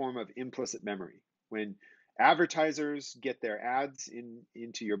is a form of implicit memory. When advertisers get their ads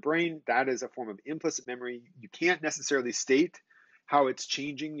into your brain, that is a form of implicit memory. You can't necessarily state how it's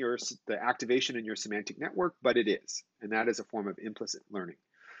changing the activation in your semantic network, but it is, and that is a form of implicit learning.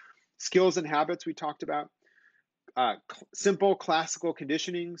 Skills and habits we talked about. Simple classical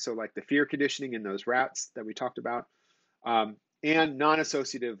conditioning, so like the fear conditioning in those rats that we talked about, and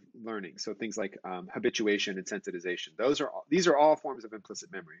non-associative learning, so things like habituation and sensitization. These are all forms of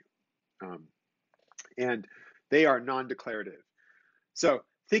implicit memory, and they are non-declarative. So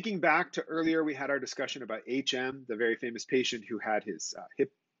thinking back to earlier, we had our discussion about HM, the very famous patient who had his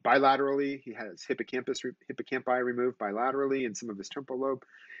hip bilaterally, he had his hippocampi removed bilaterally and some of his temporal lobe.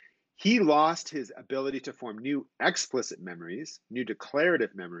 He lost his ability to form new explicit memories, new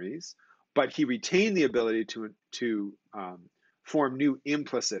declarative memories, but he retained the ability to form new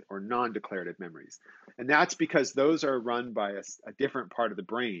implicit or non-declarative memories. And that's because those are run by a different part of the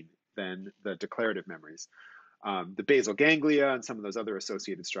brain than the declarative memories. The basal ganglia and some of those other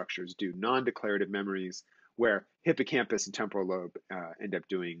associated structures do non-declarative memories, where hippocampus and temporal lobe end up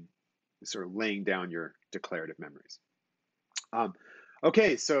doing sort of laying down your declarative memories.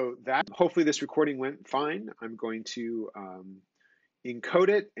 Okay, so that hopefully this recording went fine. I'm going to encode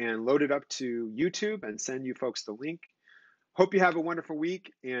it and load it up to YouTube and send you folks the link. Hope you have a wonderful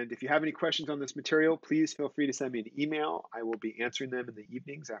week. And if you have any questions on this material, please feel free to send me an email. I will be answering them in the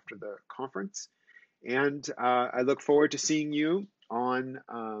evenings after the conference. And I look forward to seeing you on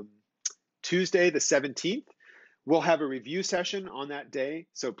Tuesday, the 17th. We'll have a review session on that day,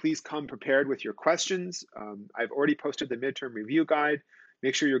 so please come prepared with your questions. I've already posted the midterm review guide.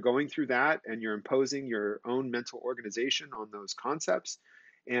 Make sure you're going through that and you're imposing your own mental organization on those concepts.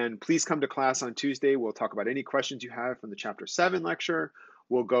 And please come to class on Tuesday. We'll talk about any questions you have from the Chapter 7 lecture.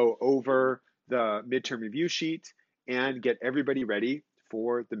 We'll go over the midterm review sheet and get everybody ready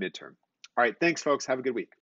for the midterm. All right, thanks, folks. Have a good week.